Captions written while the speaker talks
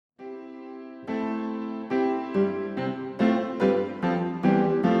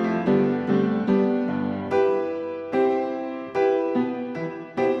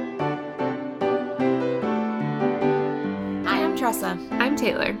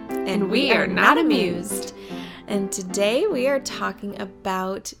Taylor. And we are not amused. And today we are talking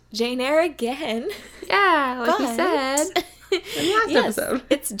about Jane Eyre again. Yeah, like we said in the last episode.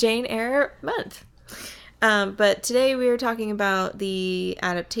 It's Jane Eyre month. But today we are talking about the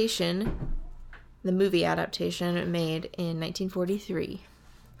adaptation, the movie adaptation made in 1943.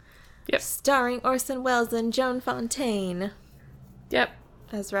 Yep. Starring Orson Welles and Joan Fontaine. Yep.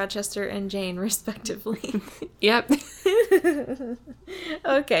 As Rochester and Jane, respectively. Yep.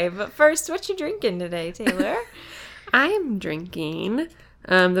 Okay, but first, what you drinking today, Taylor? I am drinking,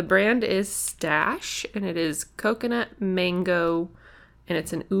 the brand is Stash, and it is coconut mango, and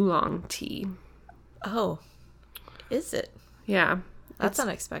it's an oolong tea. Oh, is it? Yeah. That's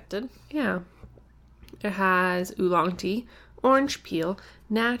unexpected. Yeah. It has oolong tea, orange peel,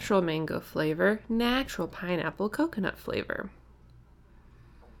 natural mango flavor, natural pineapple coconut flavor.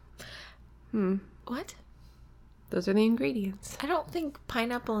 What? Those are the ingredients. I don't think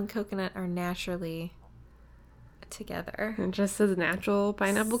pineapple and coconut are naturally together. It just says natural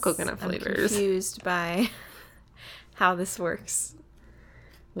pineapple coconut flavors. I'm confused by how this works.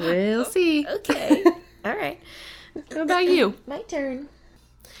 We'll see. Okay. All right. What about you? My turn.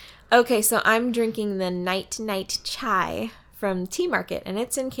 Okay, so I'm drinking the Night Chai from Tea Market, and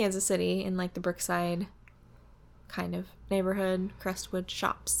it's in Kansas City in like the Brookside kind of neighborhood, Crestwood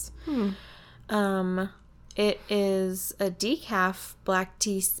shops. It is a decaf black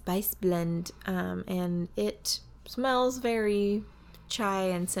tea spice blend, and it smells very chai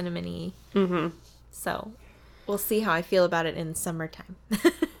and cinnamony. Mm-hmm. So we'll see how I feel about it in summertime. Yeah.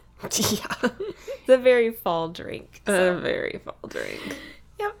 It's a very fall drink. A very fall drink.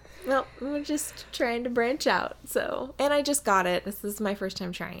 Yep. Well, we're just trying to branch out. So, and I just got it. This is my first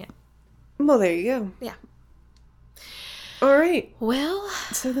time trying it. Well, there you go. Yeah. All right. Well,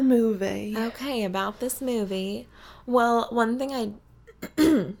 so the movie. Okay, about this movie. Well, one thing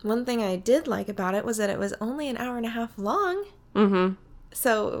I did like about it was that it was only an hour and a half long. Mm-hmm.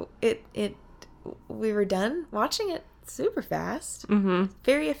 So we were done watching it super fast. Mm-hmm.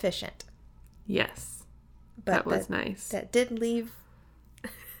 Very efficient. Yes. But that was nice. That did leave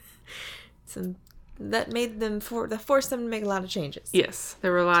that made them forced them to make a lot of changes. Yes,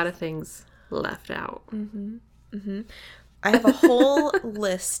 there were a lot of things left out. Mm-hmm. Mm-hmm. I have a whole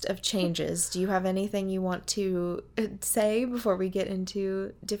list of changes. Do you have anything you want to say before we get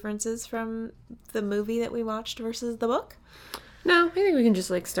into differences from the movie that we watched versus the book? No, I think we can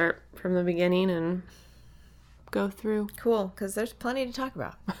just start from the beginning and go through. Cool, because there's plenty to talk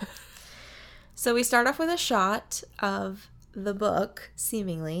about. So we start off with a shot of the book,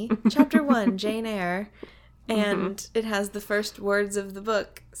 seemingly. Chapter 1, Jane Eyre. And it has the first words of the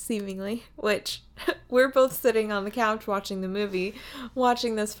book, seemingly, which we're both sitting on the couch watching the movie,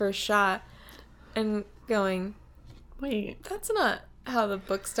 watching this first shot, and going, wait, that's not how the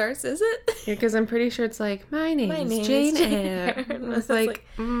book starts, is it? Yeah, because I'm pretty sure it's my name is Jane Eyre. And it's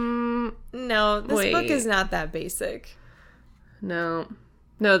no, this book is not that basic. No,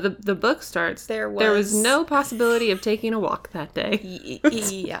 the book starts, there was no possibility of taking a walk that day.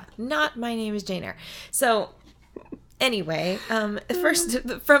 Yeah, not my name is Jane Eyre. So, anyway, first,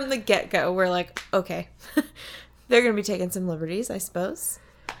 from the get-go, we're like, okay, they're going to be taking some liberties, I suppose.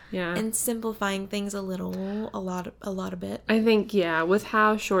 Yeah. And simplifying things a lot a bit. I think, yeah, with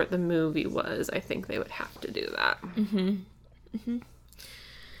how short the movie was, I think they would have to do that. Mm-hmm. Mm-hmm.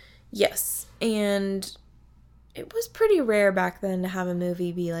 Yes, and it was pretty rare back then to have a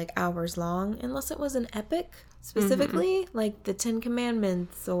movie be hours long, unless it was an epic, specifically, like the Ten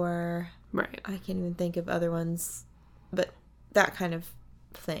Commandments, or right. I can't even think of other ones, but that kind of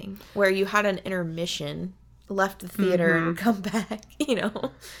thing, where you had an intermission, left the theater and come back,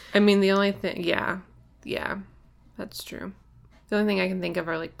 I mean, the only thing, yeah, that's true. The only thing I can think of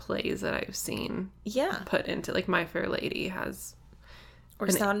are plays that I've seen put into, My Fair Lady has... Or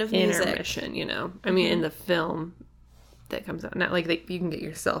Sound of Music. Intermission, I mean, in the film that comes out. Not you can get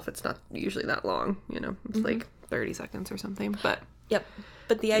yourself. It's not usually that long, It's 30 seconds or something. But yep.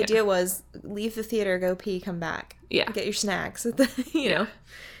 But the idea was leave the theater, go pee, come back. Yeah. Get your snacks, know.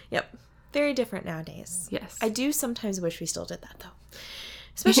 Yep. Very different nowadays. Yes. I do sometimes wish we still did that, though.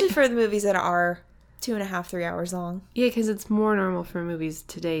 Especially for the movies that are 2.5, 3 hours long. Yeah, because it's more normal for movies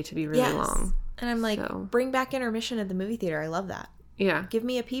today to be really long. And I'm bring back intermission at the movie theater. I love that. Yeah. Give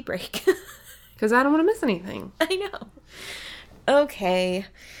me a pee break. Because I don't want to miss anything. I know. Okay.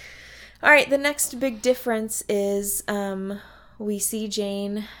 All right. The next big difference is we see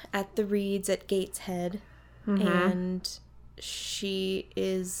Jane at the Reeds at Gateshead. Mm-hmm. And she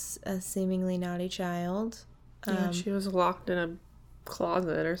is a seemingly naughty child. Yeah, she was locked in a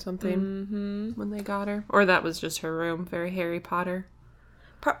closet or something when they got her. Or that was just her room. Very Harry Potter.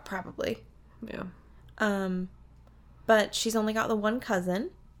 Probably. Yeah. But she's only got the one cousin.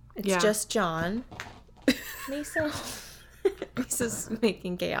 It's just John. Misa. Misa's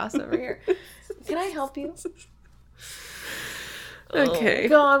making chaos over here. Can I help you? Okay. Oh,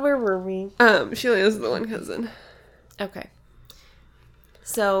 God, where were we? She only has the one cousin. Okay.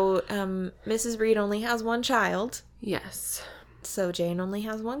 So, Mrs. Reed only has one child. Yes. So Jane only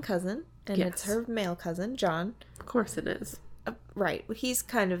has one cousin, and it's her male cousin, John. Of course it is. Right. He's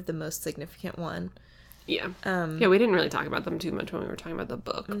kind of the most significant one. Yeah. Yeah, we didn't really talk about them too much when we were talking about the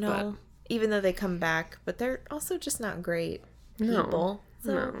book. No. Even though they come back, but they're also just not great people.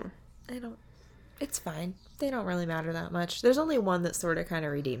 So I don't... It's fine. They don't really matter that much. There's only one that sort of kind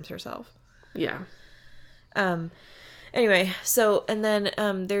of redeems herself. Yeah. Anyway, so, and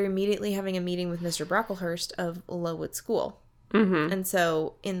then they're immediately having a meeting with Mr. Brocklehurst of Lowood School. Mm-hmm. And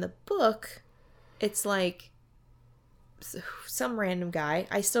so, in the book, it's like some random guy,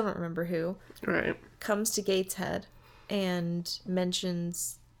 I still don't remember who, right, comes to Gateshead and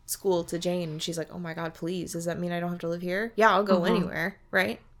mentions school to Jane, and she's like, oh my God, please, does that mean I don't have to live here? Yeah, I'll go anywhere,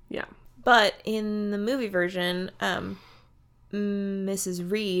 right? Yeah. But in the movie version, Mrs.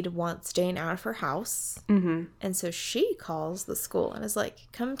 Reed wants Jane out of her house. Mm-hmm. And so she calls the school and is like,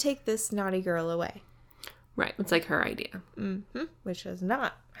 come take this naughty girl away. Right. It's like her idea. Mm-hmm. Which is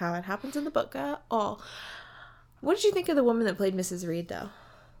not how it happens in the book at all. What did you think of the woman that played Mrs. Reed, though?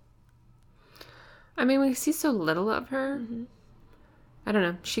 I mean, we see so little of her. Mm-hmm. I don't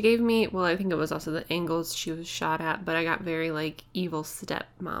know. She gave me, well, I think it was also the angles she was shot at, but I got very, like, evil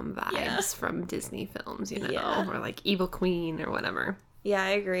stepmom vibes from Disney films, you know? Or, like, evil queen or whatever. Yeah, I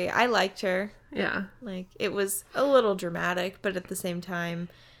agree. I liked her. Yeah. Like, it was a little dramatic, but at the same time,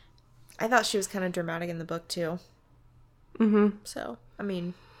 I thought she was kind of dramatic in the book, too. Mm-hmm. So, I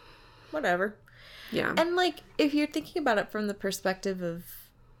mean, whatever. Yeah. And, like, if you're thinking about it from the perspective of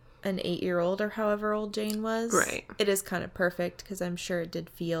an 8-year-old or however old Jane was, right, it is kind of perfect, because I'm sure it did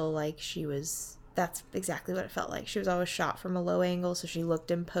feel like she was, that's exactly what it felt like. She was always shot from a low angle, so she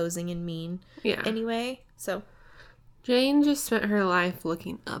looked imposing and mean. Yeah. Anyway, so. Jane just spent her life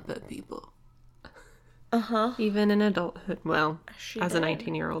looking up at people. Uh-huh. Even in adulthood. Well, as did. A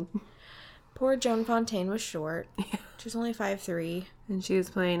 19-year-old. Poor Joan Fontaine was short. Yeah. She was only 5'3". And she was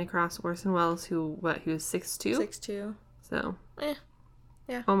playing across Orson Welles, he was 6'2"? 6'2". So.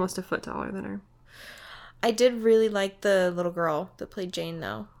 Yeah. Almost a foot taller than her. I did really like the little girl that played Jane,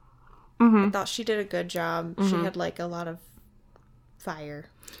 though. Mm-hmm. I thought she did a good job. Mm-hmm. She had, like, a lot of fire.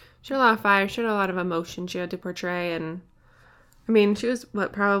 She had a lot of fire. She had a lot of emotion she had to portray. And, I mean, she was,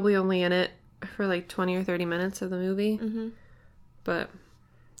 probably only in it for, like, 20 or 30 minutes of the movie. Mm-hmm. But.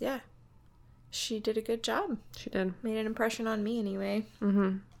 Yeah. She did a good job. She did. Made an impression on me, anyway.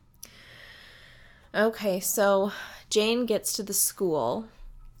 Mm-hmm. Okay, so Jane gets to the school.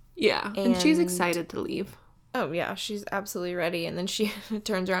 Yeah, and she's excited to leave. Oh, yeah, she's absolutely ready. And then she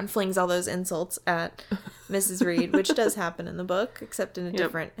turns around, flings all those insults at Mrs. Reed, which does happen in the book, except in a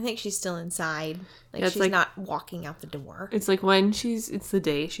different... I think she's still inside. Like, she's like, not walking out the door. It's like it's the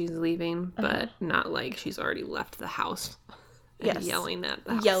day she's leaving, but not like she's already left the house. And yelling at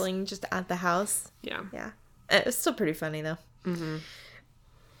the house. Yelling just at the house. Yeah. Yeah. It's still pretty funny, though. Mm-hmm.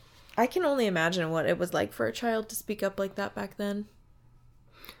 I can only imagine what it was like for a child to speak up like that back then.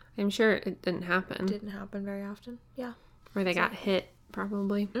 I'm sure it didn't happen. Didn't happen very often. Yeah. Or they got hit,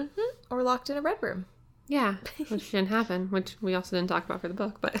 probably. Mm-hmm. Or locked in a red room. Yeah, which didn't happen, which we also didn't talk about for the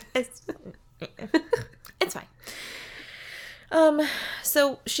book, but... It's fine.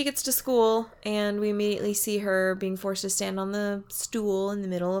 So she gets to school, and we immediately see her being forced to stand on the stool in the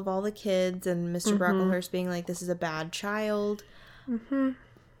middle of all the kids, and Mr. Brocklehurst being like, this is a bad child. Mm-hmm.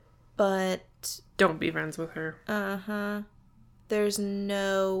 But... Don't be friends with her. Uh-huh.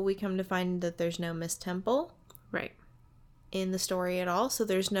 We come to find that there's no Miss Temple. Right. In the story at all. So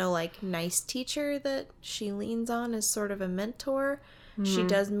there's no, like, nice teacher that she leans on as sort of a mentor. Mm-hmm. She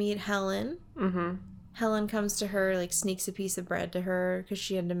does meet Helen. Mm-hmm. Helen comes to her, like, sneaks a piece of bread to her because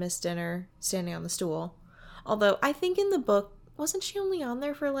she had to miss dinner standing on the stool. Although, I think in the book, wasn't she only on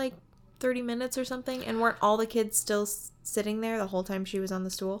there for, like, 30 minutes or something? And weren't all the kids still sitting there the whole time she was on the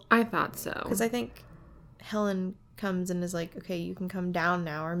stool? I thought so. Because I think Helen comes and is like, okay, you can come down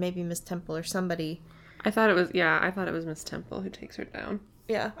now, or maybe Miss Temple or somebody. I thought it was Miss Temple who takes her down.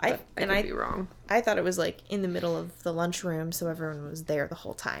 Yeah, I could be wrong. I thought it was like in the middle of the lunchroom, so everyone was there the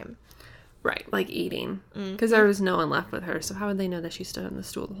whole time. Right, like eating. Because there was no one left with her, so how would they know that she stood on the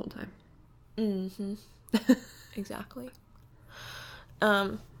stool the whole time? Mm-hmm. Exactly.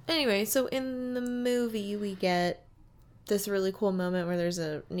 Anyway, so in the movie we get this really cool moment where there's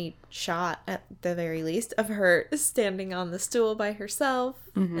a neat shot, at the very least, of her standing on the stool by herself.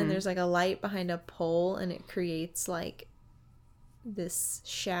 Mm-hmm. And there's, like, a light behind a pole, and it creates, like, this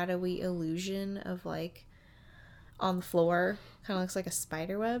shadowy illusion of, like, on the floor. Kind of looks like a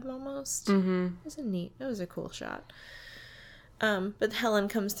spider web, almost. Mm-hmm. It was a cool shot. But Helen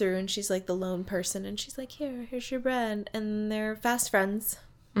comes through, and she's, like, the lone person, and she's like, here's your bread. And they're fast friends.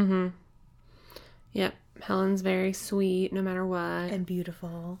 Mm-hmm. Yep. Helen's very sweet, no matter what. And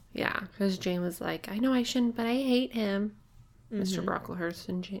beautiful. Yeah, because Jane was like, I know I shouldn't, but I hate him. Mm-hmm. Mr. Brocklehurst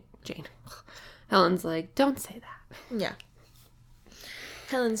and Jane. Helen's like, don't say that. Yeah.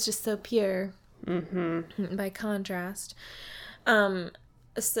 Helen's just so pure. Mm-hmm. By contrast.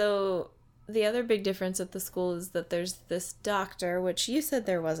 So the other big difference at the school is that there's this doctor, which you said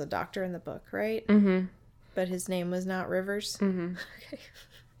there was a doctor in the book, right? Mm-hmm. But his name was not Rivers? Mm-hmm. Okay.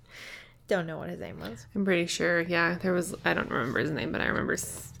 Don't know what his name was. I'm pretty sure, yeah. I don't remember his name, but I remember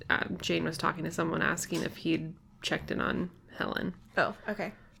Jane was talking to someone asking if he'd checked in on Helen. Oh,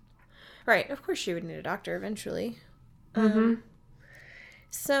 okay. Right, of course she would need a doctor eventually. Mm-hmm.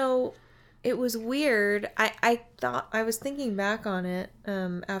 So it was weird. I thought, I was thinking back on it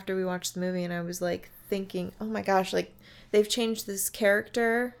after we watched the movie, and I was like thinking, oh my gosh, like they've changed this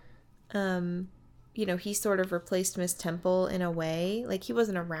character. You know, he sort of replaced Miss Temple in a way. Like, he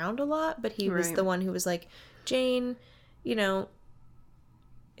wasn't around a lot, but he was the one who was like, Jane, you know,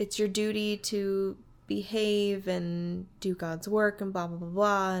 it's your duty to behave and do God's work and blah, blah, blah,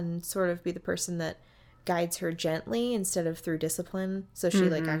 blah, and sort of be the person that guides her gently instead of through discipline. So she,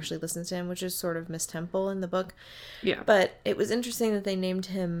 like, actually listens to him, which is sort of Miss Temple in the book. Yeah. But it was interesting that they named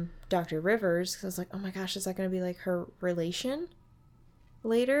him Dr. Rivers, because I was like, oh my gosh, is that going to be, like, her relation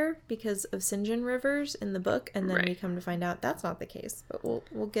later because of St. John Rivers in the book? And then we come to find out that's not the case, but we'll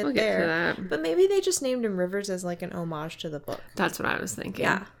get there. Get to that. But maybe they just named him Rivers as like an homage to the book. That's what I was thinking.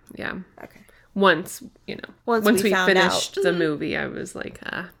 Yeah. Okay. Once we finished the movie, I was like,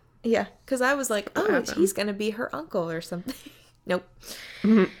 yeah, because I was like, oh, he's gonna be her uncle or something. Nope.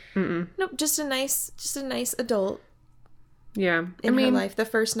 Nope. Just a nice adult. Yeah. In her life, the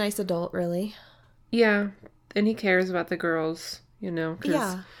first nice adult, really. Yeah, and he cares about the girls. You know,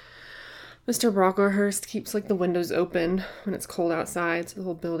 because Mr. Brocklehurst keeps, like, the windows open when it's cold outside, so the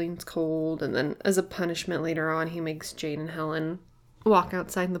whole building's cold. And then, as a punishment later on, he makes Jane and Helen walk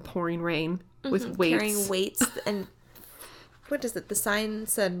outside in the pouring rain with weights. Carrying weights. And what is it? The sign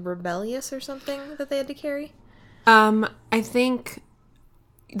said rebellious or something that they had to carry? I think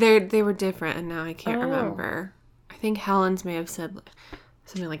they were different, and now I can't remember. I think Helen's may have said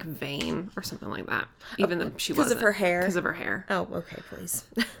something like vain or something like that. Even though she wasn't. Because of her hair? Because of her hair. Oh, okay, please.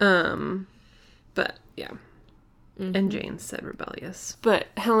 But, yeah. And Jane said rebellious. But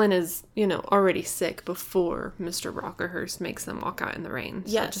Helen is, you know, already sick before Mr. Brocklehurst makes them walk out in the rain.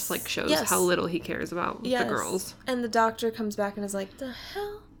 So it just, like, shows how little he cares about the girls. And the doctor comes back and is like, the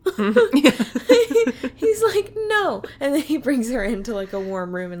hell? Mm-hmm. He's like, no. And then he brings her into, like, a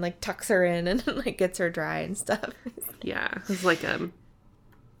warm room and, like, tucks her in and, like, gets her dry and stuff. Yeah. It's like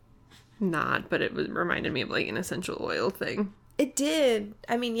not, but it reminded me of, like, an essential oil thing. It did.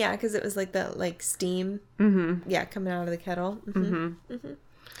 I mean, yeah, because it was like the, like, steam. Mm-hmm. Yeah, coming out of the kettle. Mm-hmm. Mm-hmm.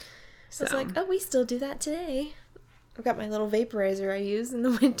 So it's like, oh, we still do that today. I've got my little vaporizer I use in the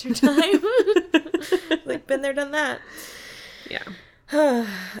wintertime. Like, been there, done that. Yeah.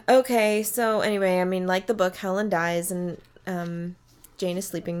 Okay, so anyway, I mean, like the book, Helen dies, and Jane is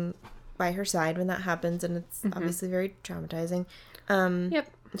sleeping by her side when that happens, and it's obviously very traumatizing.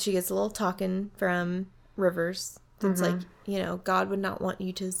 Yep. She gets a little talking from Rivers. It's like, you know, God would not want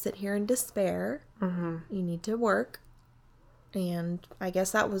you to sit here in despair. You need to work. And I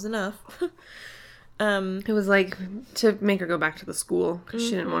guess that was enough. It was like to make her go back to the school because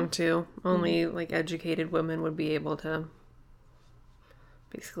she didn't want to. Only like educated women would be able to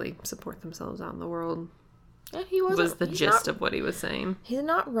basically support themselves out in the world. Yeah, he wasn't. Was the gist of what he was saying. He's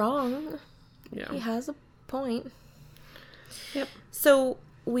not wrong. Yeah. He has a point. Yep. So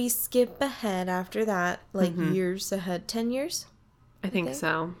we skip ahead after that, like years ahead. 10 years? I think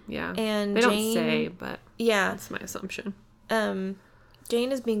so, yeah. And they Jane, don't say, but that's my assumption.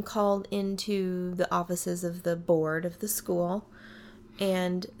 Jane is being called into the offices of the board of the school,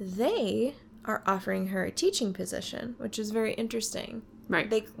 and they are offering her a teaching position, which is very interesting.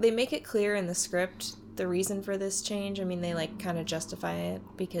 Right. They make it clear in the script the reason for this change. I mean, they like kind of justify it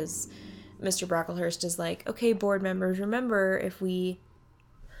because Mr. Brocklehurst is like, okay, board members, remember, if we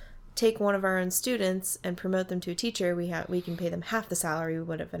take one of our own students and promote them to a teacher, we can pay them half the salary we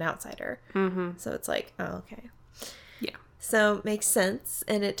would of an outsider. So it's like, oh, okay. Yeah. So makes sense,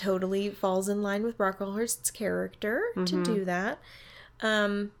 and it totally falls in line with Brocklehurst's character to do that.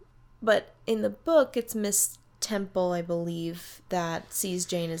 But in the book, it's Miss Temple, I believe, that sees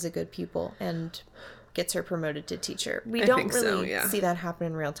Jane as a good pupil and gets her promoted to teacher. We don't really see that happen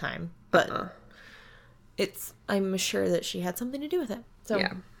in real time, but I'm sure that she had something to do with it.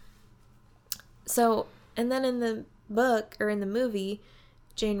 So, and then in the book, or in the movie,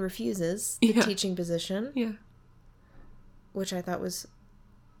 Jane refuses the teaching position. Yeah. Which I thought was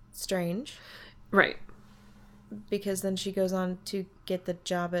strange. Right. Because then she goes on to get the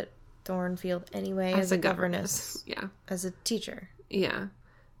job at Thornfield anyway as a governess. Yeah. As a teacher. Yeah.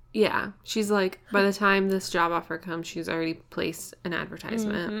 Yeah. She's like, by the time this job offer comes, she's already placed an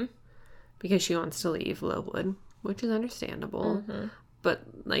advertisement because she wants to leave Lowood, which is understandable. But,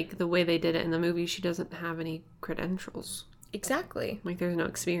 like, the way they did it in the movie, she doesn't have any credentials. Exactly. Like, there's no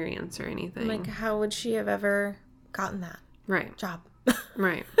experience or anything. Like, how would she have ever gotten that job?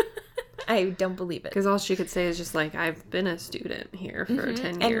 Right. I don't believe it. Because all she could say is just, like, I've been a student here for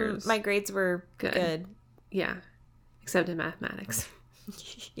 10 years. And my grades were good. Yeah. Except in mathematics.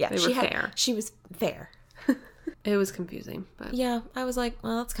 Yeah. They were fair. She was fair. It was confusing, but... Yeah. I was like,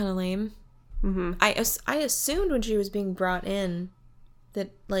 well, that's kind of lame. I assumed when she was being brought in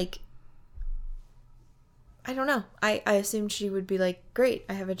that, like... I don't know. I assumed she would be like, great,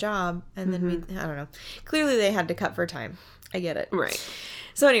 I have a job. And then I don't know. Clearly they had to cut for time. I get it. Right.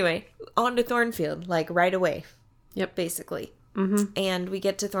 So anyway, on to Thornfield, like right away. Yep. Basically. And we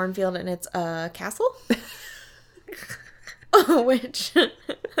get to Thornfield and it's a castle. Which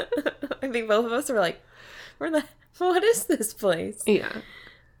I think both of us were like, what is this place? Yeah.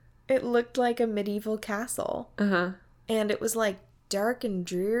 It looked like a medieval castle. And it was like dark and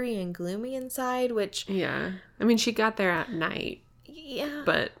dreary and gloomy inside, which... Yeah. I mean, she got there at night. Yeah.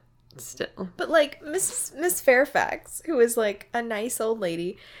 But still. But, like, Miss Fairfax, who is, like, a nice old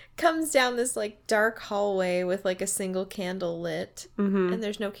lady, comes down this, like, dark hallway with, like, a single candle lit. And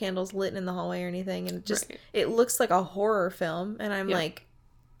there's no candles lit in the hallway or anything. And it just... It looks like a horror film. And I'm like...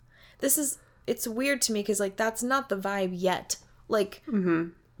 It's weird to me because, like, that's not the vibe yet. Like...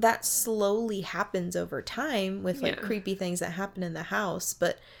 That slowly happens over time with, like, creepy things that happen in the house.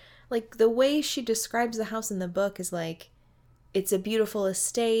 But, like, the way she describes the house in the book is, like, it's a beautiful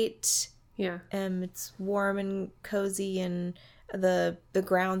estate. Yeah. And it's warm and cozy and the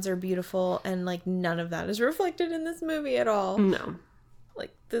grounds are beautiful. And, like, none of that is reflected in this movie at all. No.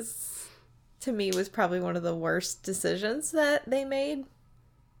 Like, this, to me, was probably one of the worst decisions that they made.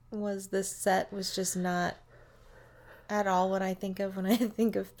 Was this set was just not... at all what I think of when I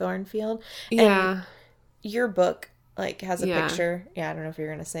think of Thornfield. Yeah. And your book, like, has a picture. Yeah, I don't know if you're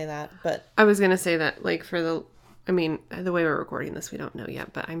going to say that, but... I was going to say that, like, for the... I mean, the way we're recording this, we don't know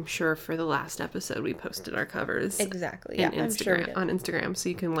yet, but I'm sure for the last episode, we posted our covers. Exactly, yeah, I'm sure we did. On Instagram, so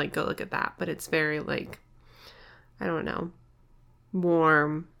you can, like, go look at that. But it's very, like, I don't know,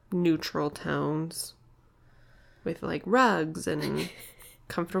 warm, neutral tones with, like, rugs and...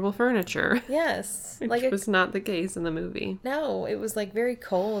 comfortable furniture. Yes. Which was not the case in the movie. No, it was like very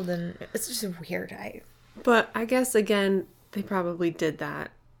cold and it's just weird. But I guess again, they probably did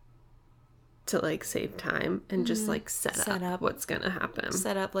that to like save time and just like set up what's gonna happen.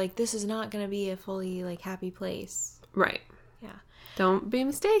 Set up like this is not gonna be a fully like happy place. Right. Yeah. Don't be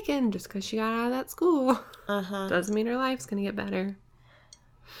mistaken, just because she got out of that school. Doesn't mean her life's gonna get better.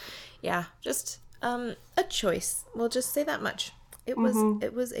 Yeah. Just a choice. We'll just say that much. It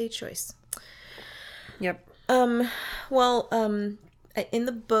was a choice. Yep. Well, in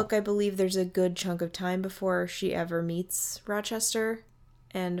the book, I believe there's a good chunk of time before she ever meets Rochester.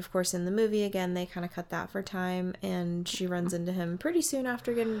 And, of course, in the movie, again, they kind of cut that for time. And she runs into him pretty soon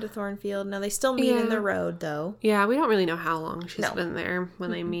after getting to Thornfield. Now, they still meet in the road, though. Yeah, we don't really know how long she's been there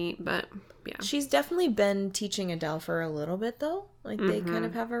when they meet, but, yeah. She's definitely been teaching Adele for a little bit, though. Like, they kind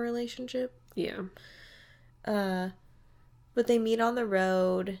of have a relationship. Yeah. But they meet on the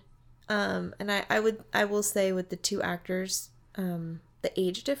road. And I will say with the two actors, the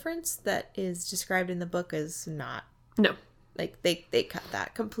age difference that is described in the book is not. No. Like, they cut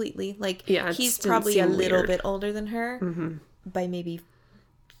that completely. Like, he's probably a little bit older than her by maybe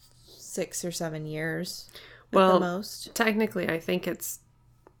 6 or 7 years at the most. Technically, I think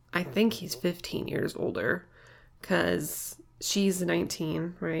he's 15 years older because she's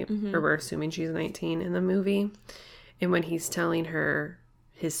 19, right? Or we're assuming she's 19 in the movie. And when he's telling her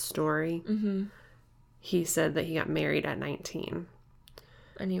his story, he said that he got married at 19.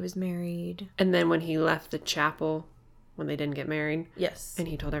 And he was married. And then when he left the chapel... when they didn't get married. Yes. And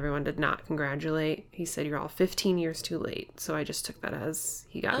he told everyone to not congratulate. He said, you're all 15 years too late. So I just took that as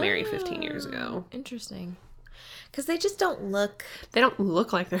he got married 15 years ago. Interesting. Because they just don't look... They don't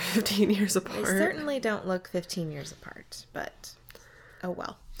look like they're 15 years apart. They certainly don't look 15 years apart, but oh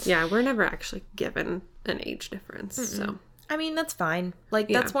well. Yeah, we're never actually given an age difference, so... I mean, that's fine. Like,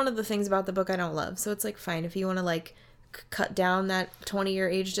 that's one of the things about the book I don't love. So it's, like, fine if you want to, like, cut down that 20-year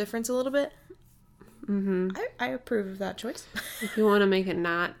age difference a little bit. Mm-hmm. I approve of that choice. If you want to make it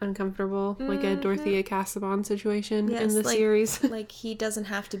not uncomfortable, like a Dorothea Casaubon situation in the series. Like, he doesn't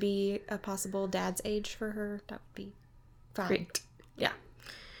have to be a possible dad's age for her. That would be fine. Great. Yeah.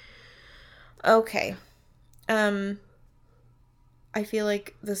 Okay. I feel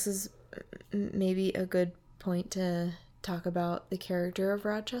like this is maybe a good point to talk about the character of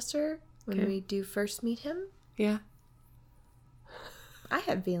Rochester when we do first meet him. Yeah. I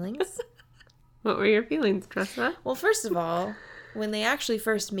had feelings. What were your feelings, Tressa? Well, first of all, when they actually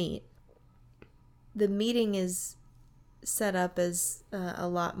first meet, the meeting is set up as a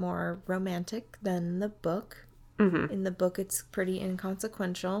lot more romantic than the book. Mm-hmm. In the book, it's pretty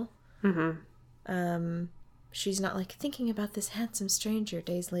inconsequential. Mm-hmm. She's not, like, thinking about this handsome stranger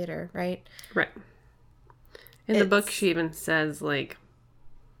days later, right? Right. In the book, she even says, like,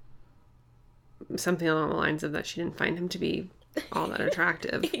 something along the lines of that she didn't find him to be all that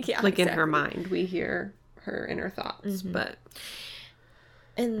attractive. Like, in her mind, we hear her inner thoughts, but...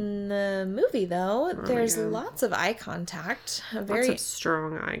 In the movie, though, there's lots of eye contact. A very lots of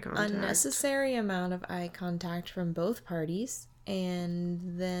strong eye contact. Unnecessary amount of eye contact from both parties.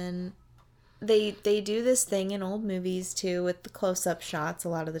 And then they do this thing in old movies, too, with the close-up shots a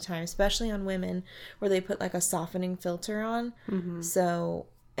lot of the time, especially on women, where they put, like, a softening filter on. Mm-hmm. So...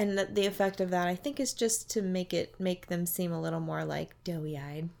 And the effect of that, I think, is just to make them seem a little more, like,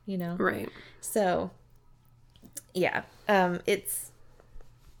 doughy-eyed, you know? Right. So, yeah. It's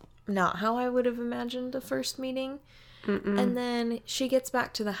not how I would have imagined a first meeting. Mm-mm. And then she gets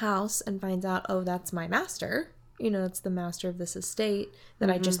back to the house and finds out, oh, that's my master. You know, it's the master of this estate that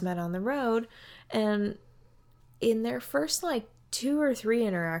I just met on the road. And in their first, like, 2 or 3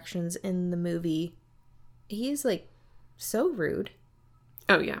 interactions in the movie, he's, like, so rude.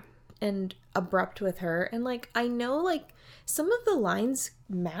 Oh, yeah. And abrupt with her. And, like, I know, like, some of the lines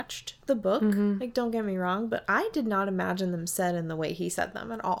matched the book. Mm-hmm. Like, don't get me wrong. But I did not imagine them said in the way he said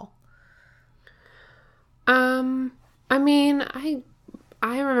them at all. I mean,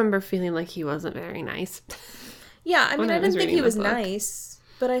 I remember feeling like he wasn't very nice. Yeah, I mean, I didn't think he was nice.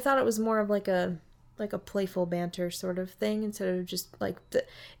 But I thought it was more of, like a playful banter sort of thing instead of just, like,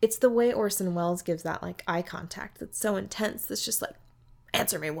 it's the way Orson Welles gives that, like, eye contact that's so intense. That's just, like,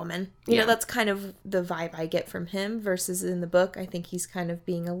 answer me, woman. You know, that's kind of the vibe I get from him versus in the book. I think he's kind of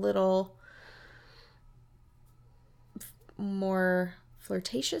being a little more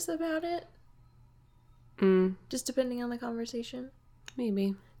flirtatious about it. Just depending on the conversation.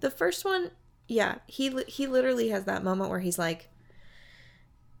 Maybe. The first one, yeah, he literally has that moment where he's like,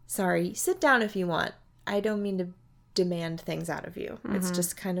 sorry, sit down if you want. I don't mean to demand things out of you. Mm-hmm. It's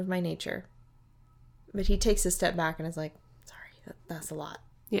just kind of my nature. But he takes a step back and is like, that's a lot.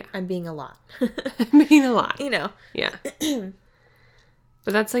 Yeah. I'm being a lot. I'm being a lot. You know. Yeah. But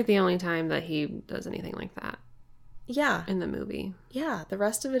that's, like, the only time that he does anything like that. Yeah. In the movie. Yeah. The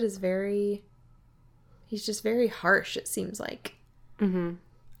rest of it is he's just very harsh, it seems like. Mm-hmm.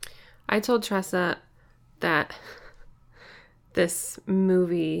 I told Tressa that this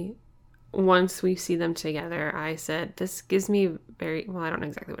movie, once we see them together, I said, this gives me I don't know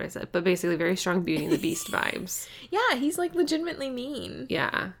exactly what I said, but basically very strong Beauty and the Beast vibes. Yeah, he's, like, legitimately mean.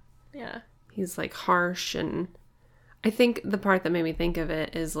 Yeah. Yeah. He's, like, harsh, and I think the part that made me think of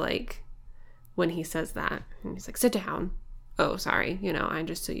it is, like, when he says that, and he's like, sit down. Oh, sorry, you know, I'm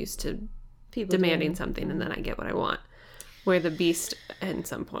just so used to people demanding something, and then I get what I want. Where the Beast, at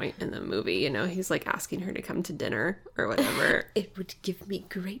some point in the movie, you know, he's, like, asking her to come to dinner or whatever. It would give me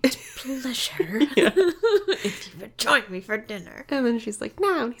great pleasure if you would join me for dinner. And then she's like,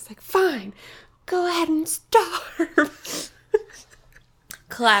 no. And he's like, fine. Go ahead and starve.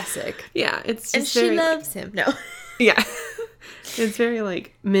 Classic. Yeah, it's just and she loves him. No. Yeah. It's very,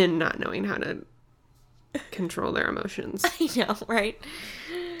 like, men not knowing how to control their emotions. I know, right?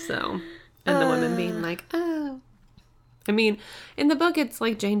 So, and the women being like, oh. I mean, in the book, it's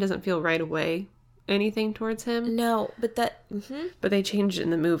like Jane doesn't feel right away anything towards him. No, but that... Mm-hmm. But they changed it in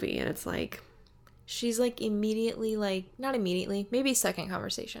the movie, and it's like... She's, like, immediately, like... Not immediately. Maybe second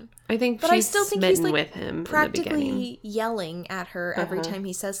conversation. I think but I still think he's, like, with him practically yelling at her every time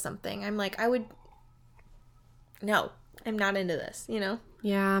he says something. I'm like, I would... No, I'm not into this, you know?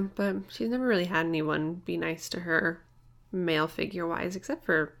 Yeah, but she's never really had anyone be nice to her male figure-wise, except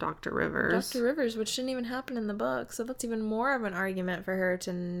for Dr. Rivers. Dr. Rivers, which didn't even happen in the book, so that's even more of an argument for her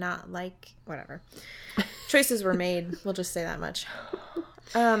to not like... Whatever. Choices were made, we'll just say that much.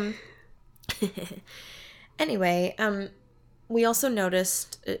 Anyway, we also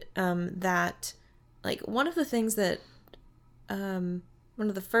noticed that, like, one of the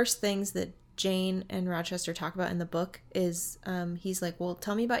first things that Jane and Rochester talk about in the book is he's like, well,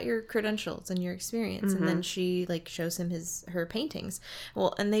 tell me about your credentials and your experience. And then she, like, shows him her paintings.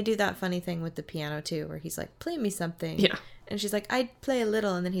 Well, and they do that funny thing with the piano too, where he's like, play me something. Yeah. And she's like, I play a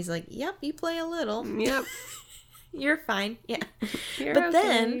little. And then he's like, yep, you play a little. Yep. You're fine. Yeah. You're but okay.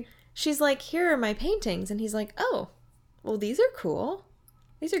 then she's like, here are my paintings. And he's like, oh, well, these are cool.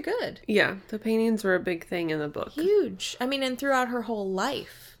 These are good. Yeah, the paintings were a big thing in the book. Huge. I mean, and throughout her whole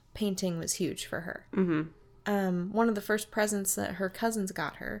life, painting was huge for her. One of the first presents that her cousins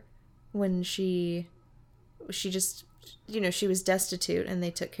got her when she just, you know, she was destitute and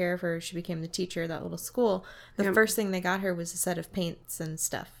they took care of her. She became the teacher at that little school. The first thing they got her was a set of paints and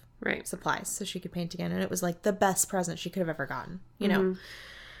stuff. Right. Supplies so she could paint again. And it was like the best present she could have ever gotten, you know?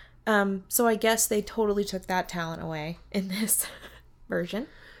 So I guess they totally took that talent away in this version.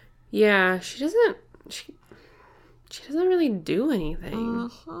 Yeah, she doesn't really do anything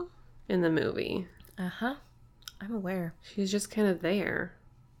in the movie. I'm aware. She's just kind of there.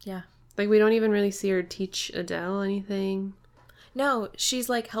 Yeah. Like, we don't even really see her teach Adele anything. No, she's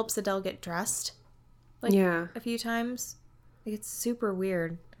like helps Adele get dressed. Like, yeah. A few times. Like, it's super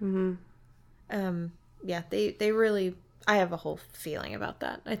weird. Yeah, they really... I have a whole feeling about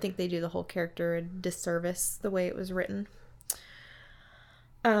that. I think they do the whole character a disservice the way it was written.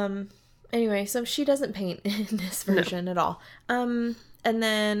 Anyway, so she doesn't paint in this version at all. And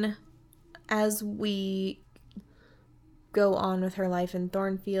then as we go on with her life in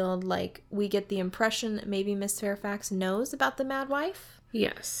Thornfield, like, we get the impression that maybe Miss Fairfax knows about the Mad Wife.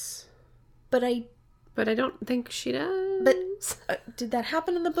 Yes. But I don't think she does. But did that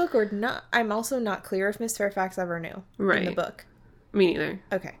happen in the book or not? I'm also not clear if Miss Fairfax ever knew in the book. Me neither.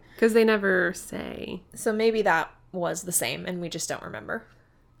 Okay. Because they never say. So maybe that was the same and we just don't remember.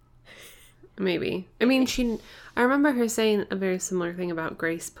 Maybe. I mean, I remember her saying a very similar thing about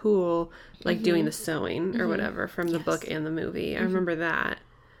Grace Poole, like doing the sewing or whatever from the book and the movie. I remember that.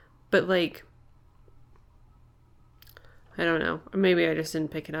 But, like, I don't know. Maybe I just didn't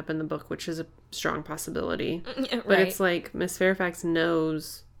pick it up in the book, which is a strong possibility. Right. But it's like Miss Fairfax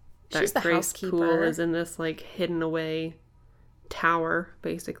knows that She's the Grace housekeeper. Poole is in this, like, hidden away tower,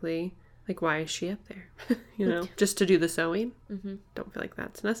 basically. Like, why is she up there? You know, just to do the sewing? Don't feel like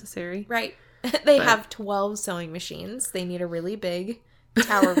that's necessary. Right. They have 12 sewing machines. They need a really big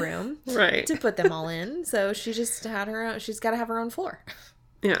tower room right. to put them all in. So she just had her own, she's got to have her own floor.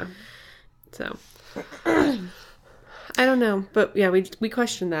 Yeah. So, I don't know. But yeah, we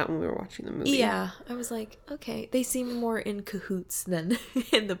questioned that when we were watching the movie. Yeah. I was like, okay. They seem more in cahoots than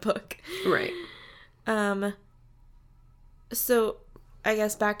in the book. Right. So, I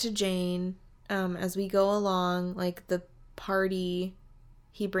guess back to Jane. As we go along, like, the party,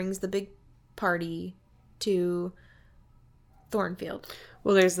 he brings the big party to Thornfield.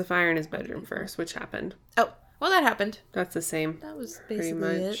 Well, there's the fire in his bedroom first, which happened. Oh, well, that happened. That's the same. That was pretty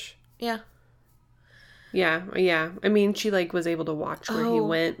basically much. it. Yeah. Yeah. I mean, she, like, was able to watch where he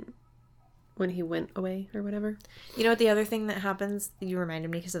went when he went away or whatever. You know what the other thing that happens? You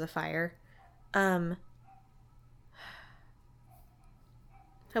reminded me because of the fire.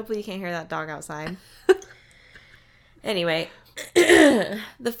 Hopefully you can't hear that dog outside. Anyway,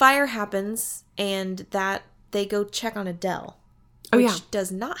 the fire happens and that they go check on Adele. Which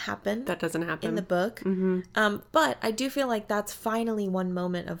does not happen. That doesn't happen. In the book. But I do feel like that's finally one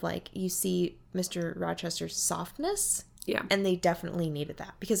moment of, like, you see Mr. Rochester's softness. Yeah. And they definitely needed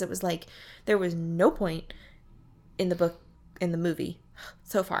that. Because it was like, there was no point in the book, in the movie,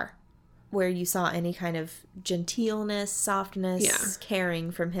 so far, where you saw any kind of genteelness, softness,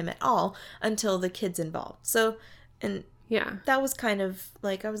 caring from him at all until the kids involved. So, and that was kind of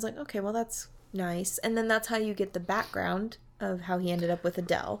like, I was like, okay, well, that's nice. And then that's how you get the background of how he ended up with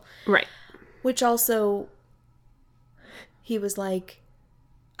Adele. Right. Which also, he was like,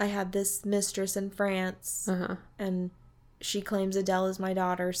 I had this mistress in France, and she claims Adele is my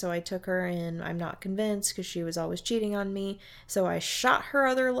daughter, so I took her, and I'm not convinced because she was always cheating on me, so I shot her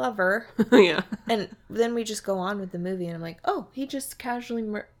other lover. Yeah. And then we just go on with the movie, and I'm like, oh, he just casually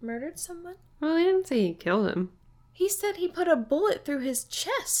murdered someone? Well, he didn't say he killed him. He said he put a bullet through his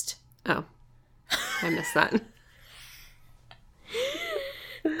chest. Oh. I missed that.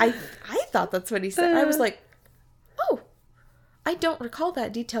 I thought that's what he said. I was like, oh, I don't recall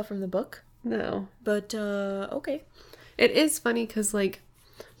that detail from the book. No. But, okay. It is funny because, like,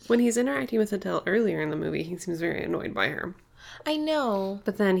 when he's interacting with Adele earlier in the movie, he seems very annoyed by her. I know.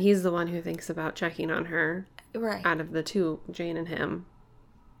 But then he's the one who thinks about checking on her. Right. Out of the two, Jane and him.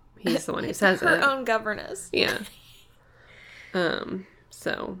 He's the one who says her it. own governess. Yeah.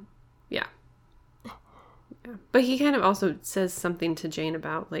 So, yeah. Yeah. But he kind of also says something to Jane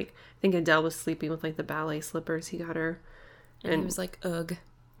about, like, I think Adele was sleeping with, like, the ballet slippers he got her. And he was like, ugh.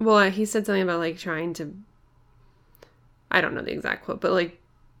 Well, he said something about, like, trying to, I don't know the exact quote, but, like,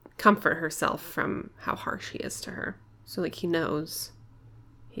 comfort herself from how harsh he is to her. So, like, he knows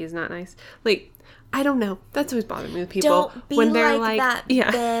he's not nice. Like, I don't know. That's always bothered me with people. Don't be when they're like that,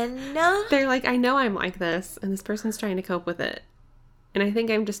 Ben. They're like, I know I'm like this, and this person's trying to cope with it. And I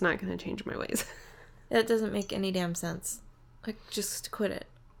think I'm just not going to change my ways. That doesn't make any damn sense. Like, just quit it.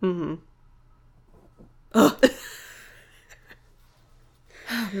 Mm-hmm. Oh,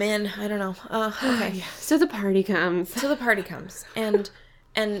 man, I don't know. Okay. Yeah. So the party comes.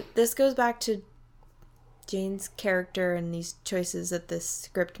 And this goes back to Jane's character and these choices that this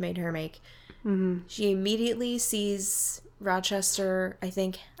script made her make. Mm-hmm. She immediately sees Rochester, I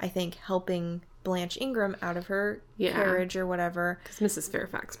think, helping Blanche Ingram out of her carriage or whatever. Because Mrs.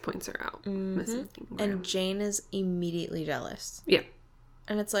 Fairfax points her out. Mm-hmm. Mrs. Ingram. And Jane is immediately jealous. Yeah.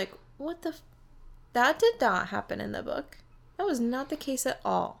 And it's like, what the... That did not happen in the book. That was not the case at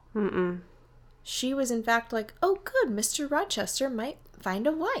all. Mm-mm. She was, in fact, like, oh, good, Mr. Rochester might find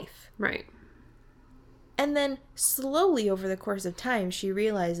a wife. Right. And then, slowly over the course of time, she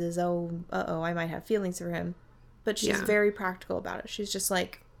realizes, I might have feelings for him. But she's very practical about it. She's just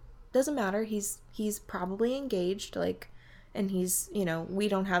like, doesn't matter, he's probably engaged, like, and he's, we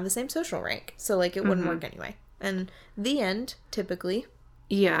don't have the same social rank. So, like, it wouldn't work anyway. And the end, typically...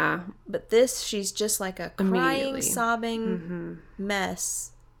 Yeah. But this, she's just like a crying, sobbing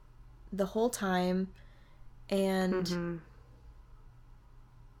mess the whole time. And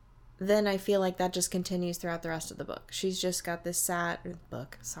then I feel like that just continues throughout the rest of the book. She's just got this the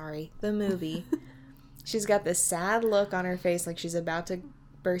movie. She's got this sad look on her face like she's about to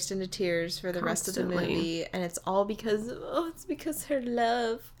burst into tears for the rest of the movie. And it's all because, it's because her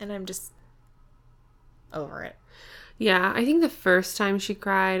love. And I'm just over it. Yeah, I think the first time she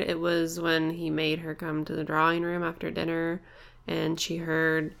cried, it was when he made her come to the drawing room after dinner, and she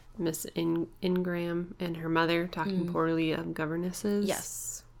heard Miss Ingram and her mother talking poorly of governesses.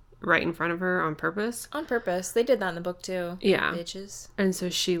 Yes. Right in front of her on purpose. On purpose. They did that in the book, too. Yeah. Bitches. And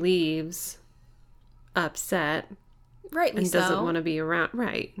so she leaves upset. Rightly and doesn't want to be around.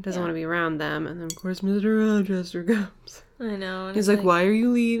 Right. Doesn't want to be around them. And then, of course, Mr. Rochester comes. I know. And he's like, why are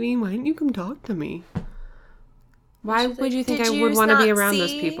you leaving? Why didn't you come talk to me? Why would you think I would want to be around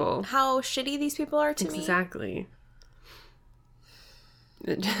those people? How shitty these people are to me? Exactly.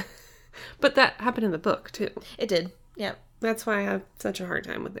 But that happened in the book, too. It did. Yeah. That's why I have such a hard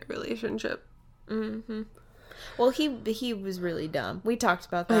time with their relationship. Mm-hmm. Well, he was really dumb. We talked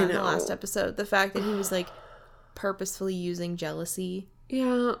about that in the last episode. The fact that he was, like, purposefully using jealousy.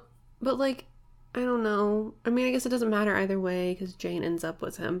 Yeah. But, like, I don't know. I mean, I guess it doesn't matter either way because Jane ends up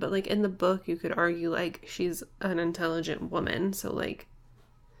with him. But, like, in the book, you could argue, like, she's an intelligent woman. So, like...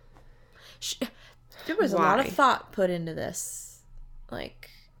 There was a lot of thought put into this.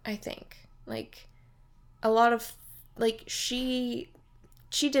 Like, I think. Like, a lot of... Like, she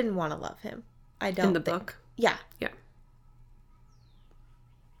didn't want to love him. I don't think. In the book? Yeah. Yeah.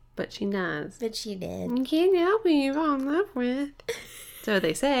 But she does. But she did. You can't help who you fall in love with. So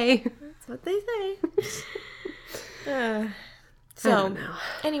they say. That's what they say. So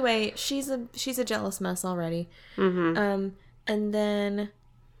anyway, she's a jealous mess already. Mm-hmm. And then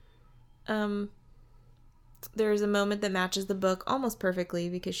there's a moment that matches the book almost perfectly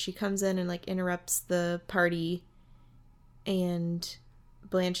because she comes in and like interrupts the party, and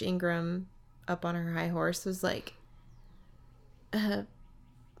Blanche Ingram, up on her high horse, was like, I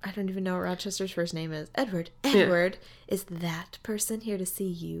don't even know what Rochester's first name is. Edward, is that person here to see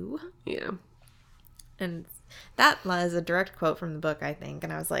you? Yeah. And that is a direct quote from the book, I think.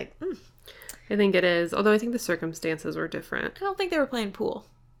 And I was like, I think it is. Although I think the circumstances were different. I don't think they were playing pool.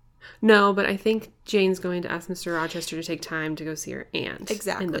 No, but I think Jane's going to ask Mr. Rochester to take time to go see her aunt.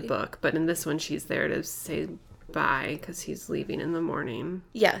 Exactly. In the book. But in this one, she's there to say bye because he's leaving in the morning.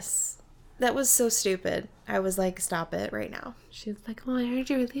 Yes. That was so stupid. I was like, stop it right now. She's like, well, I heard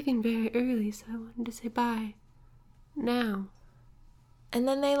you were leaving very early, so I wanted to say bye. Now. And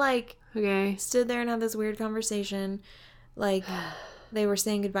then they, like, stood there and had this weird conversation. Like, they were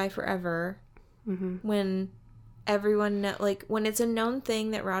saying goodbye forever. Mm-hmm. When everyone, when it's a known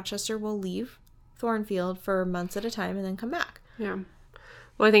thing that Rochester will leave Thornfield for months at a time and then come back. Yeah.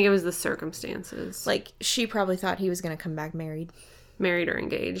 Well, I think it was the circumstances. Like, she probably thought he was going to come back married. Married or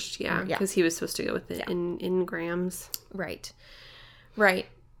engaged, yeah. Because he was supposed to go with the Ingrams. Right. Right.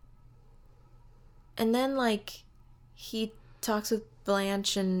 And then, like, he talks with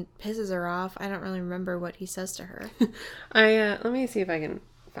Blanche and pisses her off. I don't really remember what he says to her. Let me see if I can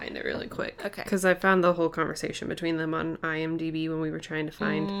find it really quick. Okay. Because I found the whole conversation between them on IMDb when we were trying to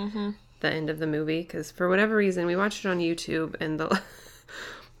find the end of the movie. Because for whatever reason, we watched it on YouTube, and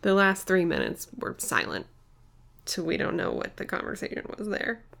the last 3 minutes were silent. So we don't know what the conversation was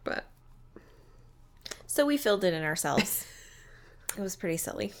there, but... So we filled it in ourselves. It was pretty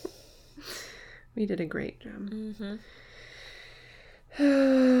silly. We did a great job.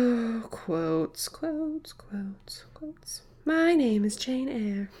 Quotes. My name is Jane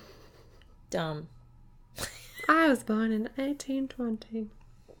Eyre. Dumb. I was born in 1820.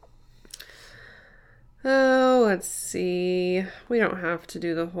 Oh, let's see. We don't have to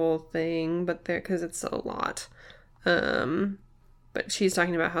do the whole thing, but because it's a lot. But she's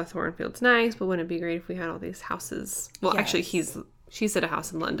talking about how Thornfield's nice, but wouldn't it be great if we had all these houses? Well, actually, she said a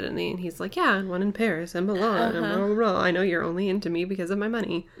house in London, and he's like, yeah, and one in Paris and Milan, and blah, blah, blah. I know you're only into me because of my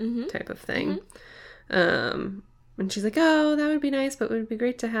money, type of thing. And she's like, oh, that would be nice, but it would be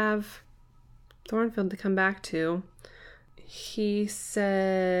great to have Thornfield to come back to. He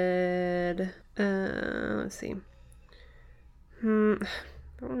said, let's see. I don't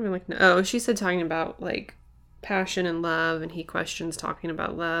really like, oh, she said talking about, like, passion and love, and he questions talking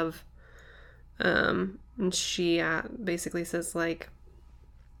about love. And she basically says, like,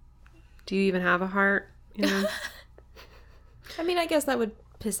 do you even have a heart? You know? I mean, I guess that would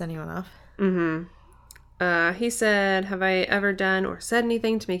piss anyone off. He said, have I ever done or said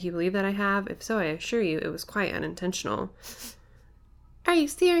anything to make you believe that I have? If so, I assure you it was quite unintentional. Are you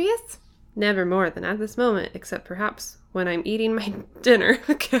serious? Never more than at this moment, except perhaps when I'm eating my dinner.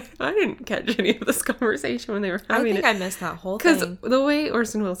 Okay, I didn't catch any of this conversation when they were having it. I missed that whole thing. Because the way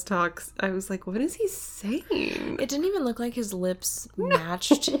Orson Welles talks, I was like, what is he saying? It didn't even look like his lips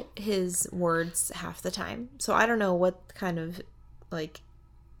matched his words half the time. So I don't know what kind of, like,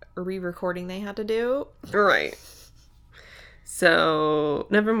 re-recording they had to do. Right. So,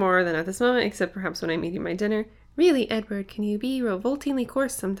 never more than at this moment, except perhaps when I'm eating my dinner. Really, Edward, can you be revoltingly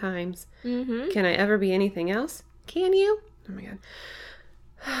coarse sometimes? Can I ever be anything else? Can you? Oh my god.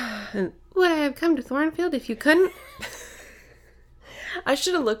 And would I have come to Thornfield if you couldn't? I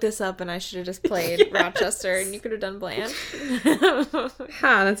should have looked this up, and I should have just played Rochester, and you could have done Blanche.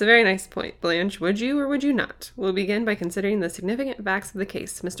 That's a very nice point. Blanche, would you or would you not? We'll begin by considering the significant facts of the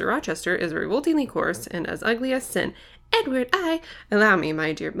case. Mr. Rochester is revoltingly coarse and as ugly as sin. Edward, allow me,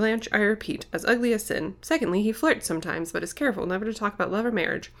 my dear Blanche, I repeat, as ugly as sin. Secondly, he flirts sometimes, but is careful never to talk about love or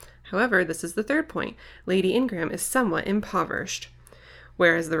marriage. However, this is the third point. Lady Ingram is somewhat impoverished,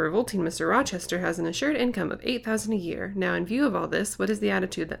 whereas the revolting Mr. Rochester has an assured income of $8,000 a year. Now, in view of all this, what is the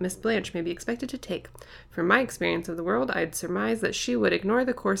attitude that Miss Blanche may be expected to take? From my experience of the world, I'd surmise that she would ignore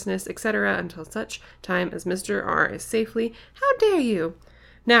the coarseness, etc., until such time as Mr. R is safely... How dare you?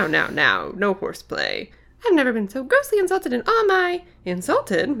 Now, no horseplay. I've never been so grossly insulted in all my...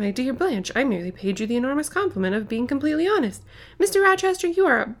 Insulted? My dear Blanche, I merely paid you the enormous compliment of being completely honest. Mr. Rochester, you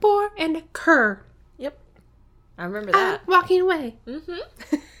are a bore and a cur. Yep. I remember that. Walking away.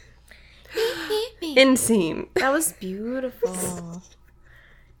 End scene. That was beautiful.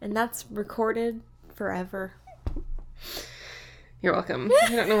 And that's recorded forever. You're welcome.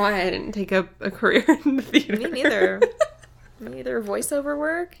 I don't know why I didn't take up a career in the theater. Me neither. Voiceover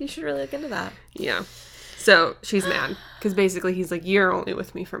work? You should really look into that. Yeah. So she's mad because basically he's like, you're only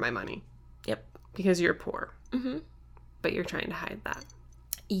with me for my money. Yep. Because you're poor. But you're trying to hide that.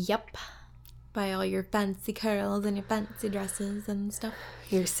 Yep. By all your fancy curls and your fancy dresses and stuff.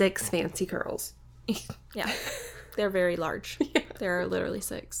 Your 6 fancy curls. Yeah. They're very large. Yeah. There are literally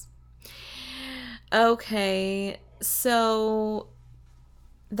 6. Okay. So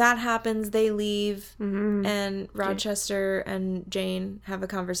that happens. They leave. And Rochester and Jane have a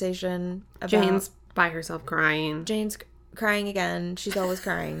conversation about... Jane's by herself crying. Jane's crying again. She's always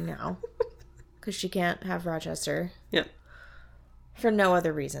crying now. Because she can't have Rochester. Yep. For no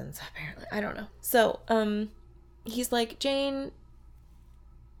other reasons, apparently. I don't know. So, he's like, Jane,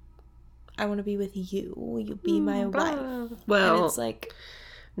 I want to be with you. Will you be my wife? Well, and it's like...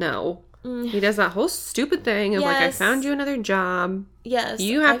 No. He does that whole stupid thing of, like, I found you another job. Yes.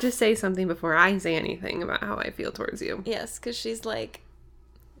 You have to say something before I say anything about how I feel towards you. Yes, because she's like...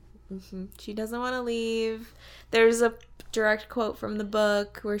 She doesn't want to leave. There's a direct quote from the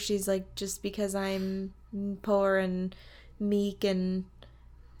book where she's like, just because I'm poor and meek and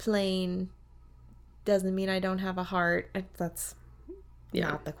plain doesn't mean I don't have a heart. That's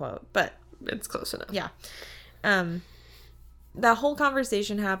not the quote, but it's close enough. Yeah. That whole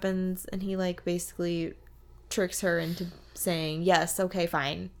conversation happens, and he, like, basically tricks her into saying, yes, okay,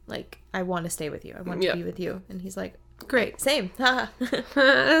 fine. Like, I want to stay with you. I want to be with you. And he's like, great, same.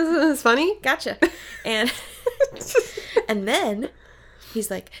 It's funny. Gotcha. And and then he's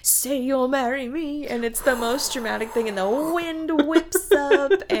like, say you'll marry me. And it's the most dramatic thing. And the wind whips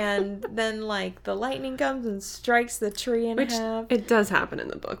up. And then, like, the lightning comes and strikes the tree in half. It does happen in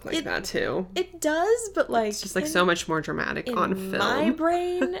the book like that, too. It does, but, like... It's just, like, so much more dramatic on film. In my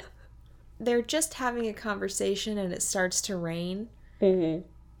brain, they're just having a conversation and it starts to rain. Mm-hmm.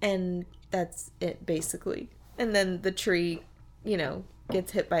 And that's it, basically. And then the tree, you know,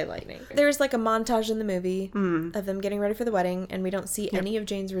 gets hit by lightning. There's, like, a montage in the movie of them getting ready for the wedding, and we don't see any of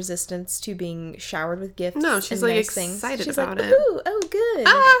Jane's resistance to being showered with gifts. No, she's, like, nice excited she's about like, it. Ooh, oh, good.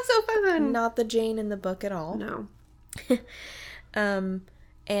 Ah, so fun. Not the Jane in the book at all. No.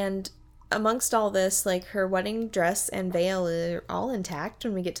 And amongst all this, like, her wedding dress and veil are all intact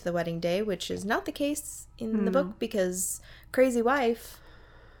when we get to the wedding day, which is not the case in the book, because Crazy Wife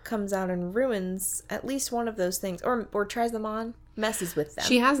comes out and ruins at least one of those things, or tries them on, messes with them.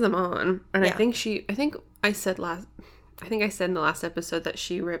 She has them on, and I think I said in the last episode that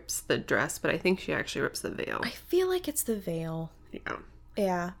she rips the dress, but I think she actually rips the veil. I feel like it's the veil. Yeah.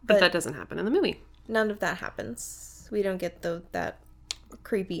 Yeah. But that doesn't happen in the movie. None of that happens. We don't get that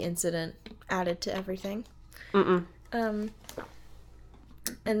creepy incident added to everything. Mm-mm. And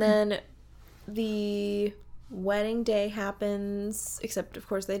then the wedding day happens, except, of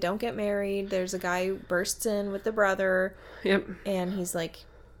course, they don't get married. There's a guy who bursts in with the brother. Yep. And he's like,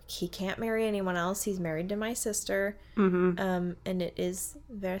 he can't marry anyone else. He's married to my sister. Mm-hmm. And it is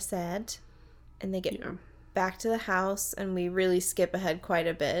very sad. And they get back to the house, and we really skip ahead quite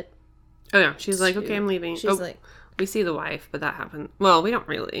a bit. Oh, yeah. She's like, okay, I'm leaving. She's like... We see the wife, but that happened. Well, we don't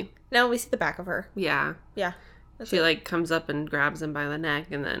really. No, we see the back of her. Yeah. Yeah. She, like, comes up and grabs him by the neck,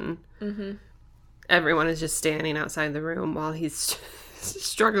 and then everyone is just standing outside the room while he's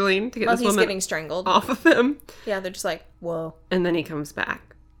struggling to get this woman getting strangled off of him. Yeah, they're just like, whoa. And then he comes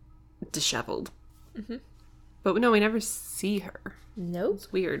back disheveled. Mm-hmm. But no, we never see her. Nope.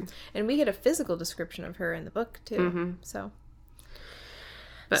 It's weird. And we get a physical description of her in the book, too. Mm-hmm. So.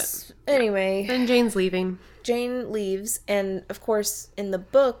 But anyway. Then Jane's leaving. Jane leaves, and of course, in the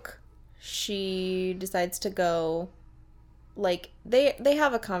book, she decides to go, like, they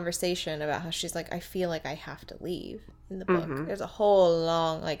have a conversation about how she's like, I feel like I have to leave in the book. Mm-hmm. There's a whole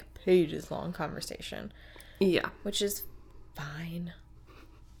long, like, pages long conversation. Yeah. Which is fine.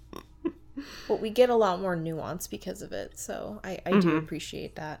 But we get a lot more nuance because of it, so I do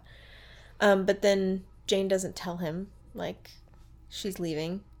appreciate that. But then Jane doesn't tell him, like, she's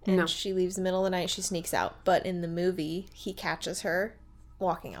leaving. And she leaves in the middle of the night. She sneaks out. But in the movie, he catches her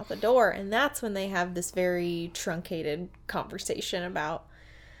walking out the door. And that's when they have this very truncated conversation about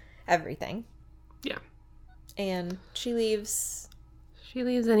everything. Yeah. And she leaves. She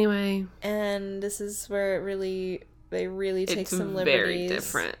leaves anyway. And this is where they really take some liberties.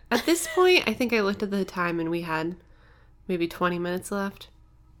 It's very different. At this point, I think I looked at the time and we had maybe 20 minutes left.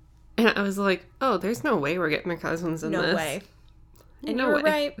 And I was like, oh, there's no way we're getting the cousins in this. No way. And no you're way.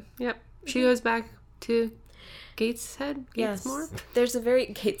 right. Yep. She goes back to Gateshead. Gatesmore. Yes. There's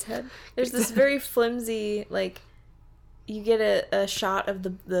this very flimsy, like, you get a shot of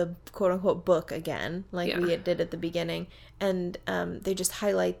the quote unquote book again, like we did at the beginning, and they just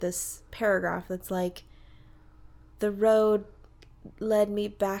highlight this paragraph that's like, the road led me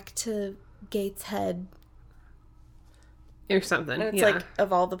back to Gateshead. Or something. And it's like,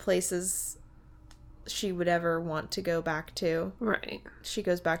 of all the places she would ever want to go back to. Right. She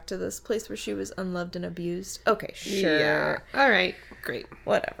goes back to this place where she was unloved and abused. Okay, sure. Yeah. All right. Great.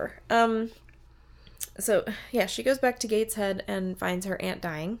 Whatever. So, yeah, she goes back to Gateshead and finds her aunt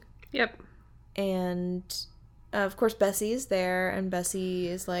dying. Yep. And, of course, Bessie is there, and Bessie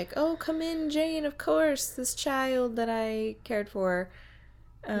is like, oh, come in, Jane, of course, this child that I cared for.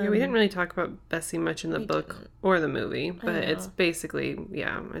 Yeah, we didn't really talk about Bessie much in the book or the movie, but it's basically,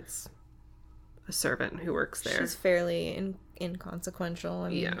 it's a servant who works there. She's fairly inconsequential. I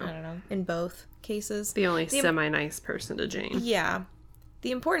mean, I don't know, in both cases. The only semi-nice person to Jane. Yeah. The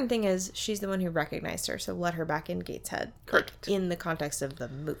important thing is she's the one who recognized her, so let her back in Gateshead. Correct. Like, in the context of the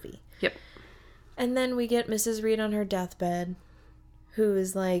movie. Yep. And then we get Mrs. Reed on her deathbed, who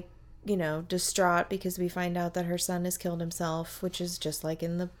is like, you know, distraught because we find out that her son has killed himself, which is just like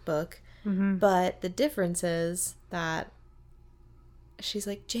in the book. Mm-hmm. But the difference is that she's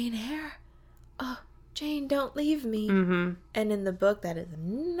like, Jane Eyre? Oh, Jane, don't leave me. Mm-hmm. And in the book, that is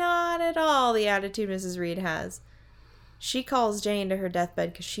not at all the attitude Mrs. Reed has. She calls Jane to her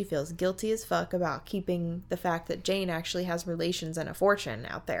deathbed because she feels guilty as fuck about keeping the fact that Jane actually has relations and a fortune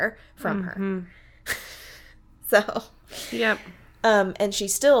out there from her. So. Yep. And she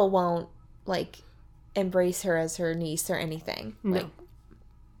still won't, like, embrace her as her niece or anything. No. Like,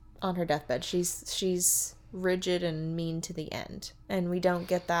 on her deathbed. She's rigid and mean to the end. And we don't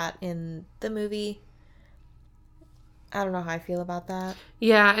get that in the movie. I don't know how I feel about that.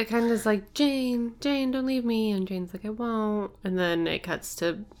 Yeah, it kind of is like, Jane, don't leave me. And Jane's like, I won't. And then it cuts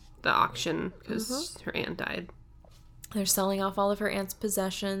to the auction because her aunt died. They're selling off all of her aunt's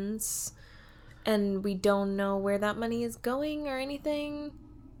possessions. And we don't know where that money is going or anything.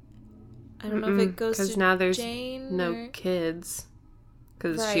 I don't know if it goes to because now there's Jane no kids.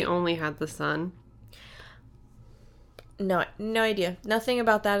 Because she only had the son. No idea. Nothing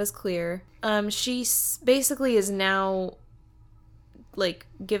about that is clear. She basically is now, like,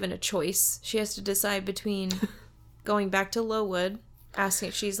 given a choice. She has to decide between going back to Lowood,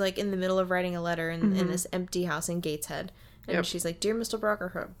 asking. She's, like, in the middle of writing a letter in this empty house in Gateshead. And she's like, Dear Mr.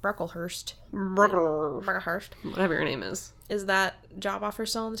 Brocklehurst. Whatever your name is. Is that job offer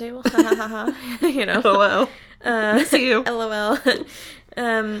still on the table? You know. LOL. Miss you. LOL.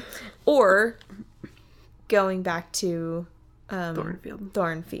 Or going back to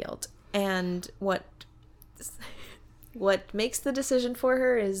Thornfield. And what makes the decision for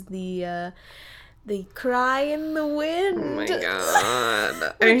her is the cry in the wind. Oh my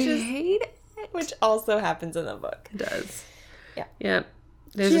god. I hate it. Which also happens in the book. It does. Yeah. Yep.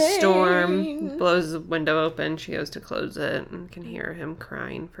 There's a storm, blows the window open, she goes to close it and can hear him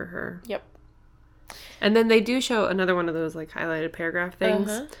crying for her. Yep. And then they do show another one of those like highlighted paragraph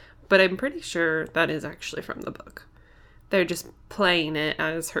things, but I'm pretty sure that is actually from the book. They're just playing it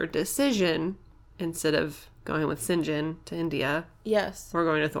as her decision instead of going with St. John to India. Yes. Or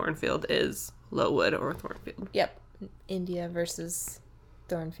going to Thornfield is Lowood or Thornfield. Yep. India versus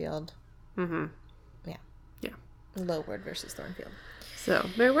Thornfield. Mm-hmm. Yeah. Yeah. Lowood versus Thornfield. So,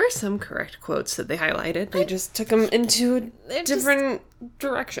 there were some correct quotes that they highlighted. They just took them into a different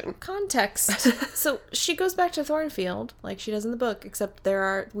direction. Context. So, she goes back to Thornfield, like she does in the book, except there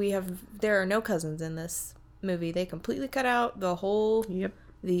are no cousins in this movie. They completely cut out the whole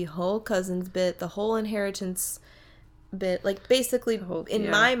cousins bit, the whole inheritance bit. Like, basically,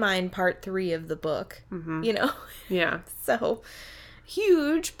 my mind, part 3 of the book. Mm-hmm. You know? Yeah. So,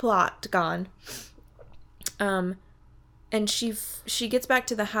 huge plot gone. And she gets back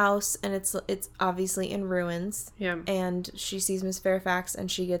to the house, and it's obviously in ruins. Yeah. And she sees Miss Fairfax,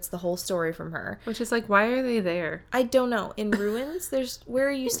 and she gets the whole story from her. Which is like, why are they there? I don't know. In ruins, where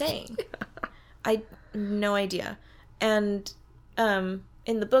are you staying? I no idea. And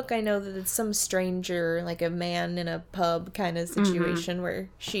in the book, I know that it's some stranger, like a man in a pub kind of situation where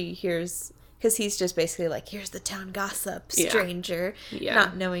she hears, because he's just basically like, here's the town gossip, stranger,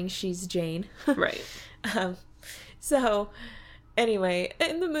 not knowing she's Jane. Right. So, anyway,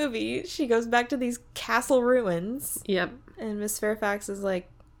 in the movie, she goes back to these castle ruins. Yep. And Miss Fairfax is like,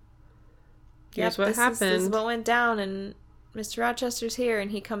 here's what happened. This is what went down, and Mr. Rochester's here,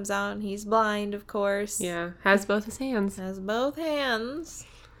 and he comes out, and he's blind, of course. Yeah. Has both his hands.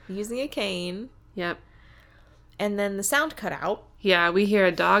 Using a cane. Yep. And then the sound cut out. Yeah, we hear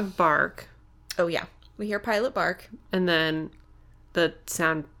a dog bark. Oh, yeah. We hear Pilot bark. And then the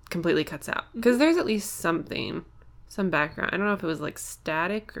sound completely cuts out. Because there's at least some background. I don't know if it was like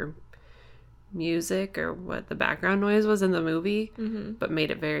static or music or what the background noise was in the movie, but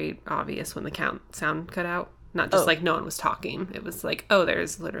made it very obvious when the sound cut out. Not just like no one was talking. It was like, oh,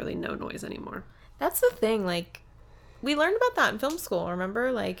 there's literally no noise anymore. That's the thing. Like, we learned about that in film school,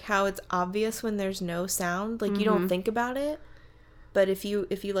 remember? Like, how it's obvious when there's no sound. Like, you don't think about it. But if you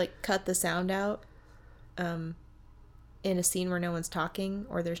like, cut the sound out in a scene where no one's talking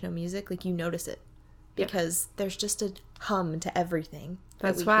or there's no music, like, you notice it. Because there's just a hum to everything.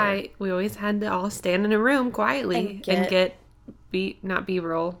 That's why we always had to all stand in a room quietly and get not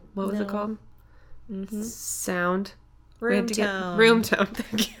B-roll. What was it called? Sound. Room tone. Room tone.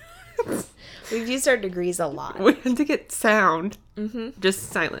 Thank you. We've used our degrees a lot. We had to get sound.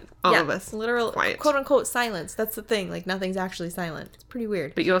 Just silent. All of us. Literal, quiet. Quote unquote silence. That's the thing. Like, nothing's actually silent. It's pretty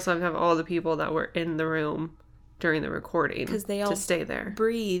weird. But you also have to have all the people that were in the room during the recording because they all to stay there.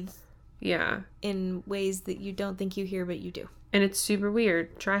 Breathe. Yeah. In ways that you don't think you hear, but you do. And it's super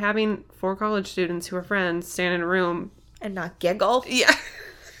weird. Try having 4 college students who are friends stand in a room. And not giggle. Yeah.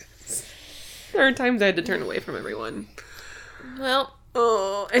 There are times I had to turn away from everyone. Well.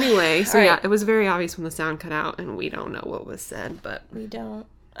 Anyway, so it was very obvious when the sound cut out, and we don't know what was said, but... We don't.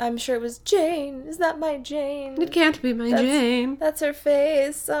 I'm sure it was Jane. Is that my Jane? It can't be my Jane. That's her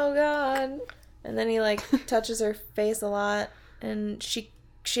face. Oh, God. And then he, like, touches her face a lot. And she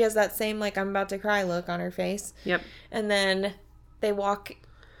has that same, like, I'm about to cry look on her face. Yep. And then they walk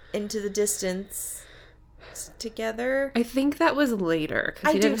into the distance together. I think that was later,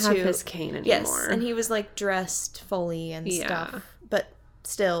 because he didn't have his cane anymore. Yes, and he was, like, dressed fully and stuff. But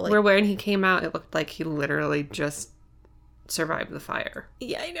still, like... Where when he came out, it looked like he literally just survived the fire.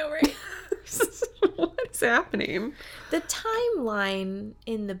 Yeah, I know, right? What is happening? The timeline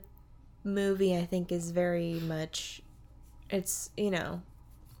in the movie, I think, is very much... It's, you know,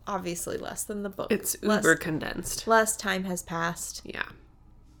 obviously less than the book. It's uber condensed. Less time has passed. Yeah.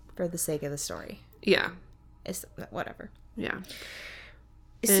 For the sake of the story. Yeah. It's whatever. Yeah.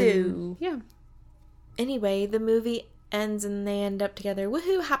 So, yeah. Anyway, the movie ends and they end up together.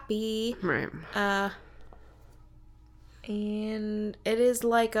 Woohoo, happy. Right. And it is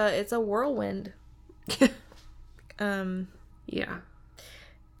like it's a whirlwind. Yeah.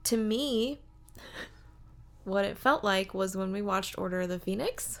 To me, what it felt like was when we watched Order of the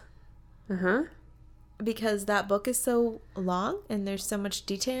Phoenix. Uh-huh. Because that book is so long and there's so much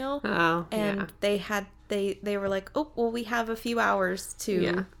detail. Oh, and yeah. they were like, oh, well, we have a few hours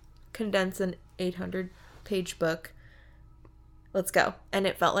to condense an 800-page book. Let's go. And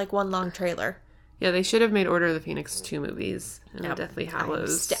it felt like one long trailer. Yeah, they should have made Order of the Phoenix 2 movies. And Deathly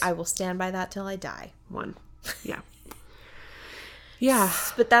Hallows. I will stand by that till I die. 1. Yeah. Yeah.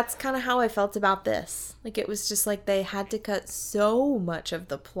 But that's kind of how I felt about this. Like, it was just like they had to cut so much of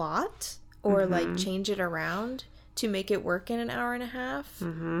the plot or, like, change it around to make it work in an hour and a half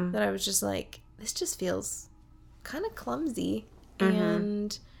that I was just like, this just feels kind of clumsy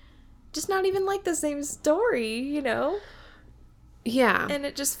and just not even like the same story, you know? Yeah. And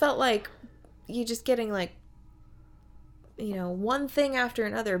it just felt like you just getting, like, you know, one thing after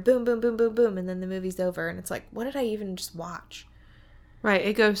another, boom, boom, boom, boom, boom, and then the movie's over, and it's like, what did I even just watch? Right,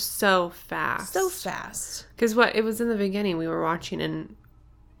 it goes so fast. So fast. Because it was in the beginning, we were watching, and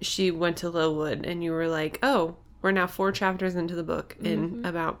she went to Lilwood, and you were like, oh, we're now 4 chapters into the book in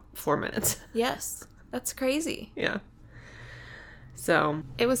about 4 minutes. Yes, that's crazy. Yeah. So,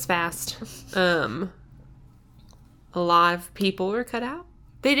 it was fast. A lot of people were cut out.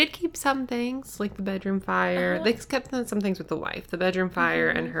 They did keep some things, like the bedroom fire. They kept some things with the wife. The bedroom fire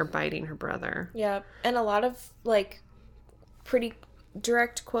and her biting her brother. Yeah, and a lot of, like, pretty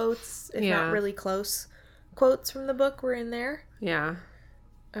direct quotes, if not really close quotes from the book were in there. Yeah.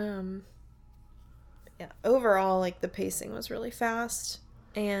 Yeah, overall, like, the pacing was really fast.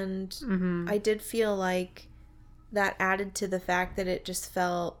 And I did feel like that added to the fact that it just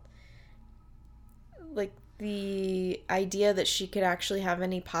felt like the idea that she could actually have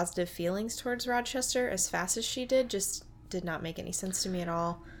any positive feelings towards Rochester as fast as she did just did not make any sense to me at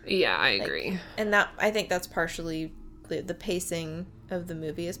all. Yeah, I agree. And that, I think that's partially the pacing of the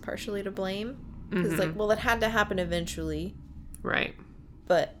movie is partially to blame. Because, like, well, it had to happen eventually. Right.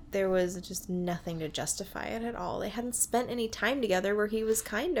 But there was just nothing to justify it at all. They hadn't spent any time together where he was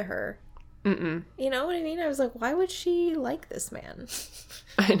kind to her. Mm-mm. You know what I mean? I was like, why would she like this man?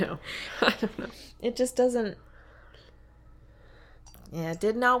 I know. I don't know. It just doesn't... Yeah, it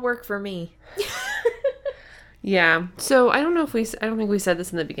did not work for me. Yeah. So, I don't think we said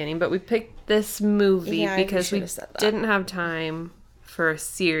this in the beginning, but we picked this movie because we didn't have time for a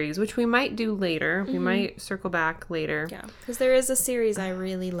series, which we might do later. We might circle back later. Yeah, because there is a series I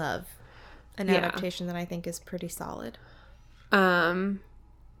really love. An adaptation that I think is pretty solid. And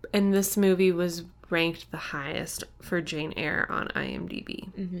this movie was ranked the highest for Jane Eyre on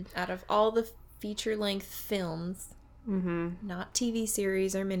IMDb. Out of all the feature-length films, not TV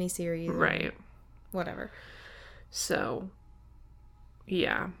series or miniseries. Right. Whatever. So,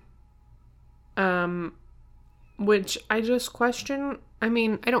 yeah. Which I just question. I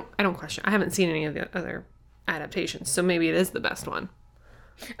mean, I don't question. I haven't seen any of the other adaptations, so maybe it is the best one.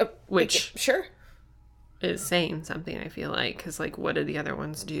 Which sure is saying something, I feel like, because, like, what did the other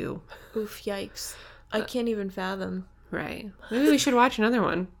ones do? Oof, yikes. I can't even fathom. Right. Maybe we should watch another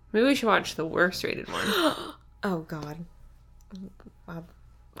one. Maybe we should watch the worst rated one. Oh, God.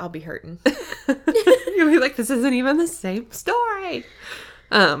 I'll be hurting. You'll be like, this isn't even the same story.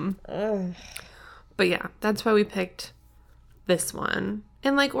 But yeah, that's why we picked this one.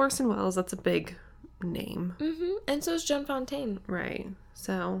 And, like, Orson Welles, that's a big name. And so is Joan Fontaine. Right.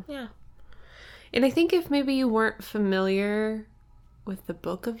 So. Yeah. And I think if maybe you weren't familiar with the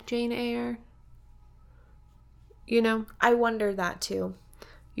book of Jane Eyre, you know? I wonder that, too.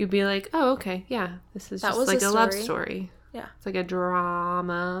 You'd be like, oh, okay, yeah. This is just like a love story. Yeah. It's like a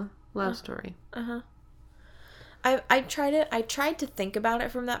drama love story. I tried to think about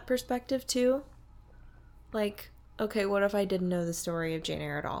it from that perspective, too. Like, okay, what if I didn't know the story of Jane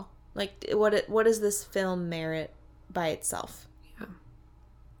Eyre at all? Like, what does this film merit by itself? Yeah.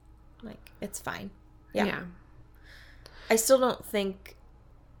 Like, it's fine. Yeah. Yeah. I still don't think,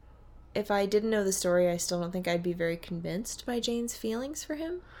 if I didn't know the story, I still don't think I'd be very convinced by Jane's feelings for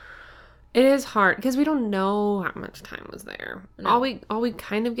him. It is hard because we don't know how much time was there. No. All we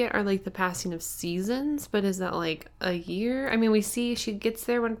kind of get are like the passing of seasons, but is that like a year? I mean, we see she gets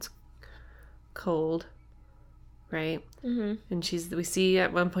there when it's cold, right? Mm-hmm. And we see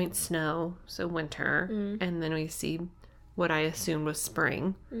at one point snow, so winter, and then we see what I assumed was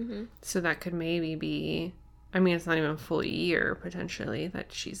spring. Mm-hmm. So that could maybe be, I mean, it's not even a full year potentially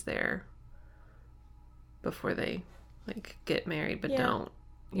that she's there before they like get married, but don't,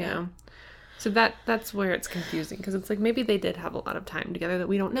 you know? So that's where it's confusing, because it's like maybe they did have a lot of time together that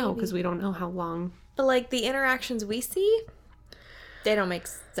we don't know, because we don't know how long. But like the interactions we see, they don't make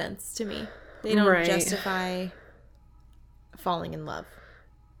sense to me. They don't justify falling in love.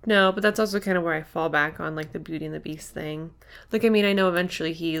 No, but that's also kind of where I fall back on like the Beauty and the Beast thing. Like, I mean, I know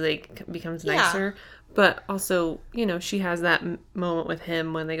eventually he like becomes nicer, but also, you know, she has that moment with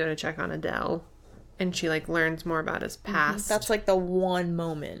him when they go to check on Adele, and she like learns more about his past. That's like the one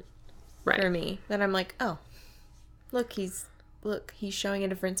moment. For me, that I'm like, oh, look, he's showing a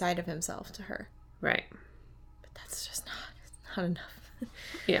different side of himself to her. Right. But that's just not enough.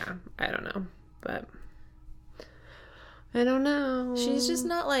 Yeah, I don't know, but I don't know. She's just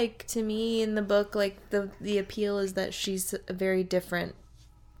not like, to me in the book, like the appeal is that she's a very different,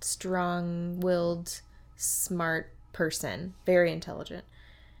 strong-willed, smart person, very intelligent.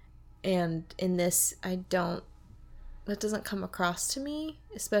 And in this, that doesn't come across to me,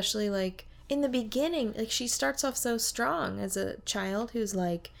 especially like in the beginning. Like, she starts off so strong as a child who's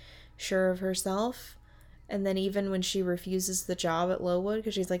like sure of herself, and then even when she refuses the job at Lowood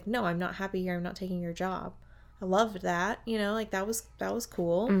because she's like, no, I'm not happy here, I'm not taking your job. I loved that, you know, like that was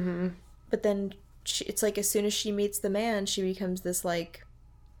cool. Mm-hmm. But then it's like as soon as she meets the man, she becomes this like,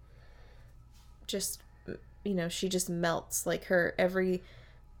 just, you know, she just melts. Like her every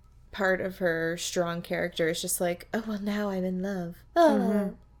part of her strong character is just like, oh, well, now I'm in love. Oh. Mm-hmm.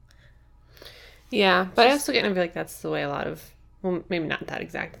 Yeah, but I also kind of feel like that's the way a lot of, well, maybe not that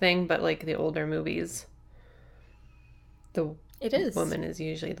exact thing, but like the older movies, it is. Woman is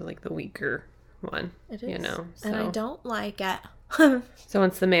usually the weaker one. It is. You know, so. And I don't like it. So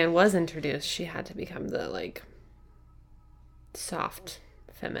once the man was introduced, she had to become the like soft,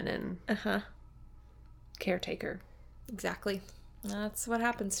 feminine caretaker. Exactly. That's what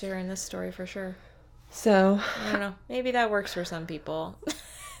happens to her in this story for sure. So I don't know. Maybe that works for some people.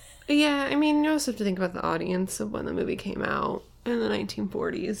 Yeah, I mean, you also have to think about the audience of when the movie came out in the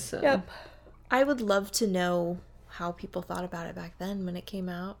 1940s. So. Yep. I would love to know how people thought about it back then when it came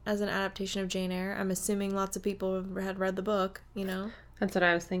out as an adaptation of Jane Eyre. I'm assuming lots of people had read the book, you know? That's what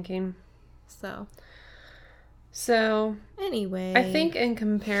I was thinking. So anyway, I think in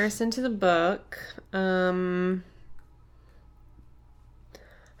comparison to the book, I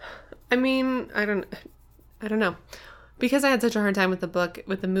mean, I don't know. Because I had such a hard time with the book,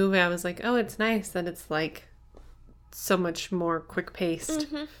 with the movie, I was like, oh, it's nice that it's like so much more quick paced.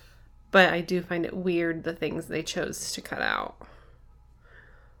 Mm-hmm. But I do find it weird the things they chose to cut out.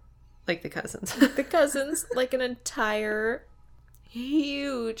 Like the cousins. The cousins, like an entire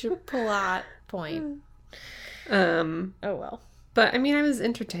huge plot point. Oh well. But I mean, I was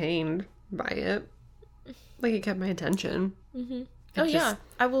entertained by it. Like, it kept my attention. Mm-hmm. Yeah,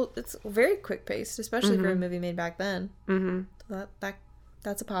 I will. It's very quick paced, especially for a movie made back then. Mm-hmm. So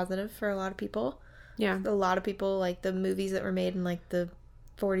that's a positive for a lot of people. Yeah, a lot of people, like the movies that were made in like the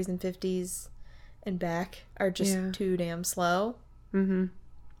 40s and 50s and back are just too damn slow. Mm-hmm.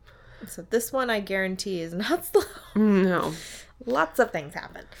 So this one, I guarantee, is not slow. No, lots of things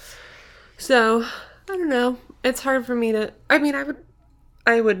happen. So I don't know. It's hard for me to. I mean,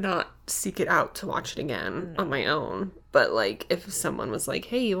 I would not seek it out to watch it again on my own. But, like, if someone was like,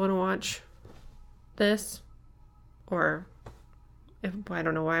 hey, you want to watch this? Or, I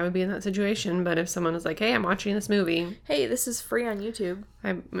don't know why I would be in that situation, but if someone was like, hey, I'm watching this movie. Hey, this is free on YouTube.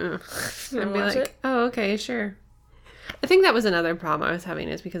 I'd be like, oh, okay, sure. I think that was another problem I was having,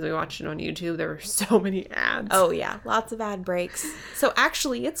 is because we watched it on YouTube, there were so many ads. Oh, yeah. Lots of ad breaks. So,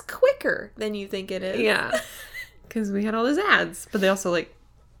 actually, it's quicker than you think it is. Yeah. Because we had all those ads. But they also, like,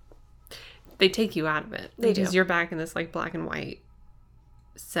 they take you out of it. Because you're back in this, like, black and white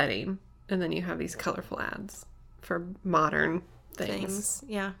setting. And then you have these colorful ads for modern things.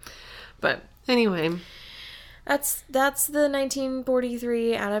 Yeah. But, anyway. That's the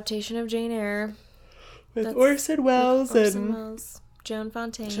 1943 adaptation of Jane Eyre. With Orson Welles and Joan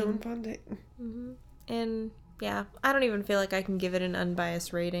Fontaine. Mm-hmm. And Yeah. I don't even feel like I can give it an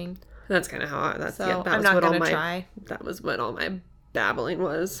unbiased rating. That's kind of how I'm not going to try. That was what all my babbling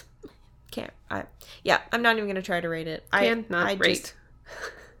was. I'm not even going to try to rate it. I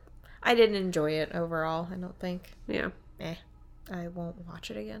didn't enjoy it overall, I don't think. Yeah. I won't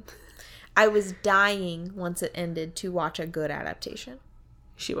watch it again. I was dying once it ended to watch a good adaptation.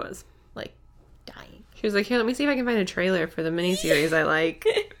 She was. Like, dying. She was like, here, let me see if I can find a trailer for the miniseries I like.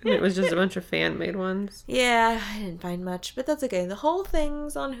 And it was just a bunch of fan-made ones. Yeah, I didn't find much, but that's okay. The whole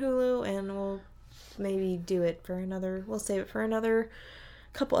thing's on Hulu, and we'll maybe we'll save it for another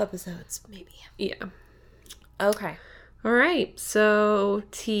couple episodes, maybe. Yeah. Okay. All right, so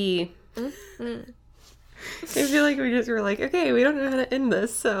tea. Mm-hmm. I feel like we just were like, okay, we don't know how to end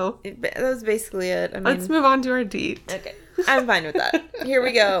this, so... That was basically it. Let's move on to our tea. Okay, I'm fine with that. Here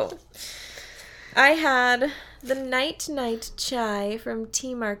we go. I had the Night Night Chai from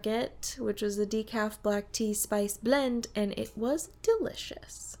Tea Market, which was a decaf black tea spice blend, and it was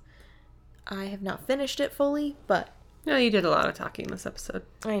delicious. I have not finished it fully, but... No, you did a lot of talking this episode.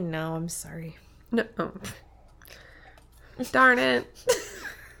 I know, I'm sorry. No. Oh. Darn it.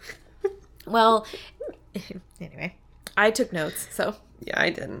 Well... Anyway, I took notes, so... Yeah, I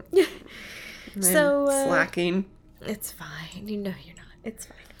didn't. So, slacking. It's fine. You know you're not. It's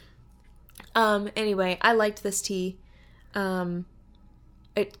fine. Anyway, I liked this tea.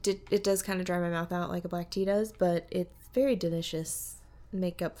 It does kind of dry my mouth out like a black tea does, but it's very delicious.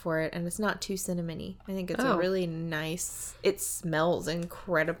 Make up for it, and it's not too cinnamony. I think it's a really nice... It smells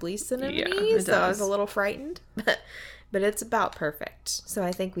incredibly cinnamony, so I was a little frightened, but it's about perfect. So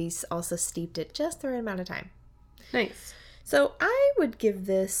I think we also steeped it just the right amount of time. Nice. So I would give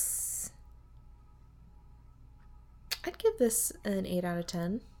this... I'd give this an 8 out of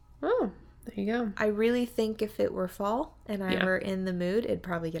 10. Oh, there you go. I really think if it were fall and I were in the mood, it'd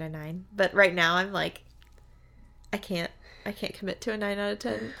probably get a 9. But right now I'm like, I can't commit to a 9 out of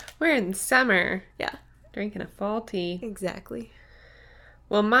 10. We're in summer. Yeah. Drinking a fall tea. Exactly.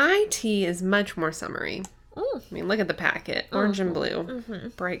 Well, my tea is much more summery. I mean, look at the packet. Orange and blue.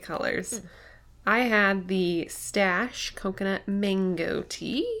 Bright colors. I had the Stash Coconut Mango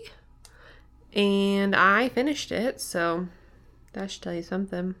Tea. And I finished it, so that should tell you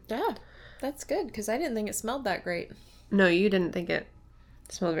something. Yeah, that's good, because I didn't think it smelled that great. No, you didn't think it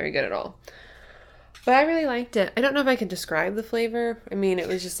smelled very good at all. But I really liked it. I don't know if I could describe the flavor. I mean, it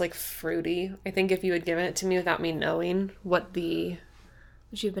was just like fruity. I think if you had given it to me without me knowing what the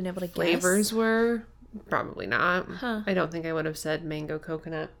Would you have been able to flavors were, probably not. Huh. I don't think I would have said mango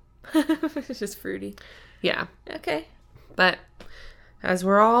coconut. It's just fruity. Yeah. Okay. But as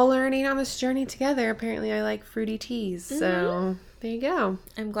we're all learning on this journey together, apparently I like fruity teas. So there you go.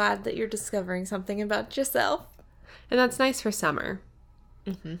 I'm glad that you're discovering something about yourself. And that's nice for summer.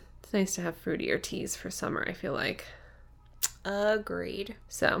 It's nice to have fruitier teas for summer, I feel like. Agreed.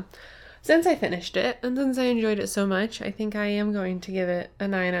 So, since I finished it, and since I enjoyed it so much, I think I am going to give it a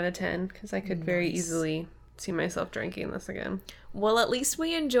 9 out of 10, because I could very easily see myself drinking this again. Well, at least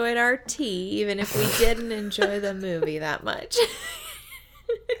we enjoyed our tea, even if we didn't enjoy the movie that much.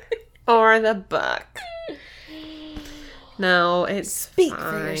 Or the book. No, it's Speak fine.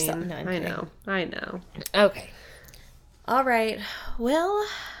 for yourself. No, I'm kidding. I know. Okay. All right. Well,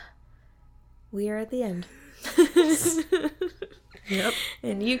 we are at the end. Yep.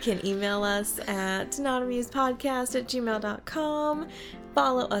 And you can email us at notamusedpodcast@gmail.com.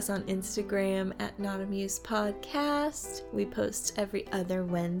 Follow us on Instagram at notamusedpodcast. We post every other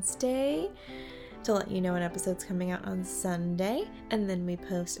Wednesday to let you know an episode's coming out on Sunday. And then we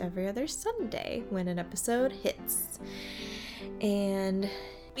post every other Sunday when an episode hits. And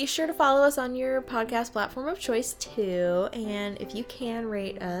be sure to follow us on your podcast platform of choice too. And if you can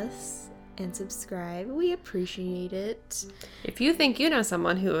rate us and subscribe, we appreciate it. If you think you know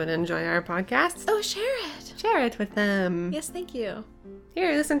someone who would enjoy our podcast, Share it. Share it with them. Yes, thank you.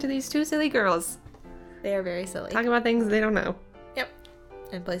 Here, listen to these two silly girls. They are very silly. Talk about things they don't know. Yep.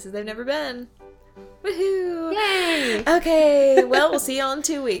 And places they've never been. Woohoo! Yay! Okay, well, we'll see you all in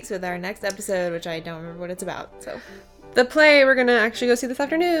 2 weeks with our next episode, which I don't remember what it's about, so. The play we're gonna actually go see this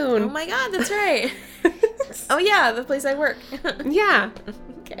afternoon. Oh my god, that's right. Oh yeah, the place I work. Yeah.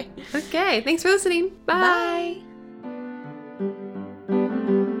 Okay. Okay, thanks for listening. Bye. Bye.